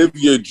say, live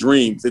your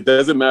dreams. It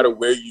doesn't matter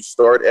where you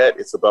start at.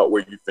 It's about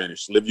where you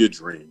finish. Live your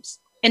dreams.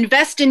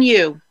 Invest in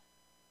you.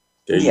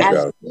 There you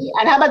go.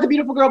 And how about the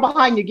beautiful girl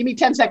behind you? Give me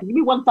 10 seconds. Give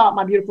me one thought,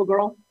 my beautiful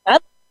girl.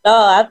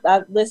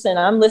 Listen,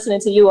 I'm listening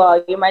to you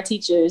all. You're my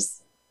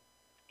teachers.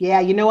 Yeah,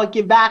 you know what?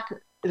 Give back.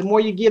 The more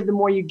you give, the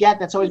more you get.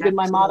 That's always been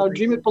my motto.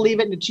 Dream it, believe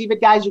it, and achieve it,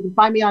 guys. You can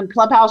find me on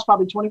Clubhouse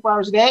probably 24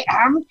 hours a day.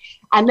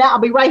 And now I'll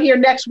be right here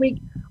next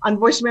week on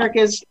Voice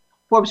America's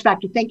Forbes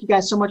Factor. Thank you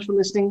guys so much for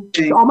listening.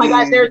 To all my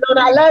guys in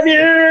Arizona, I love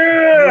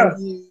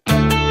you.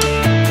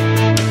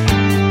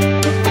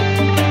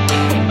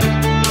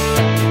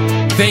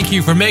 Thank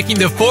you for making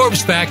the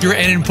Forbes Factor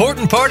an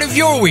important part of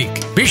your week.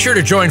 Be sure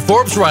to join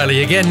Forbes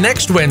Riley again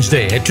next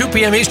Wednesday at 2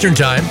 p.m. Eastern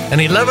Time and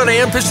 11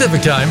 a.m.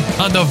 Pacific Time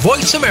on the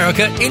Voice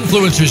America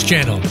Influencers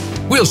Channel.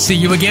 We'll see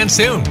you again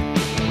soon.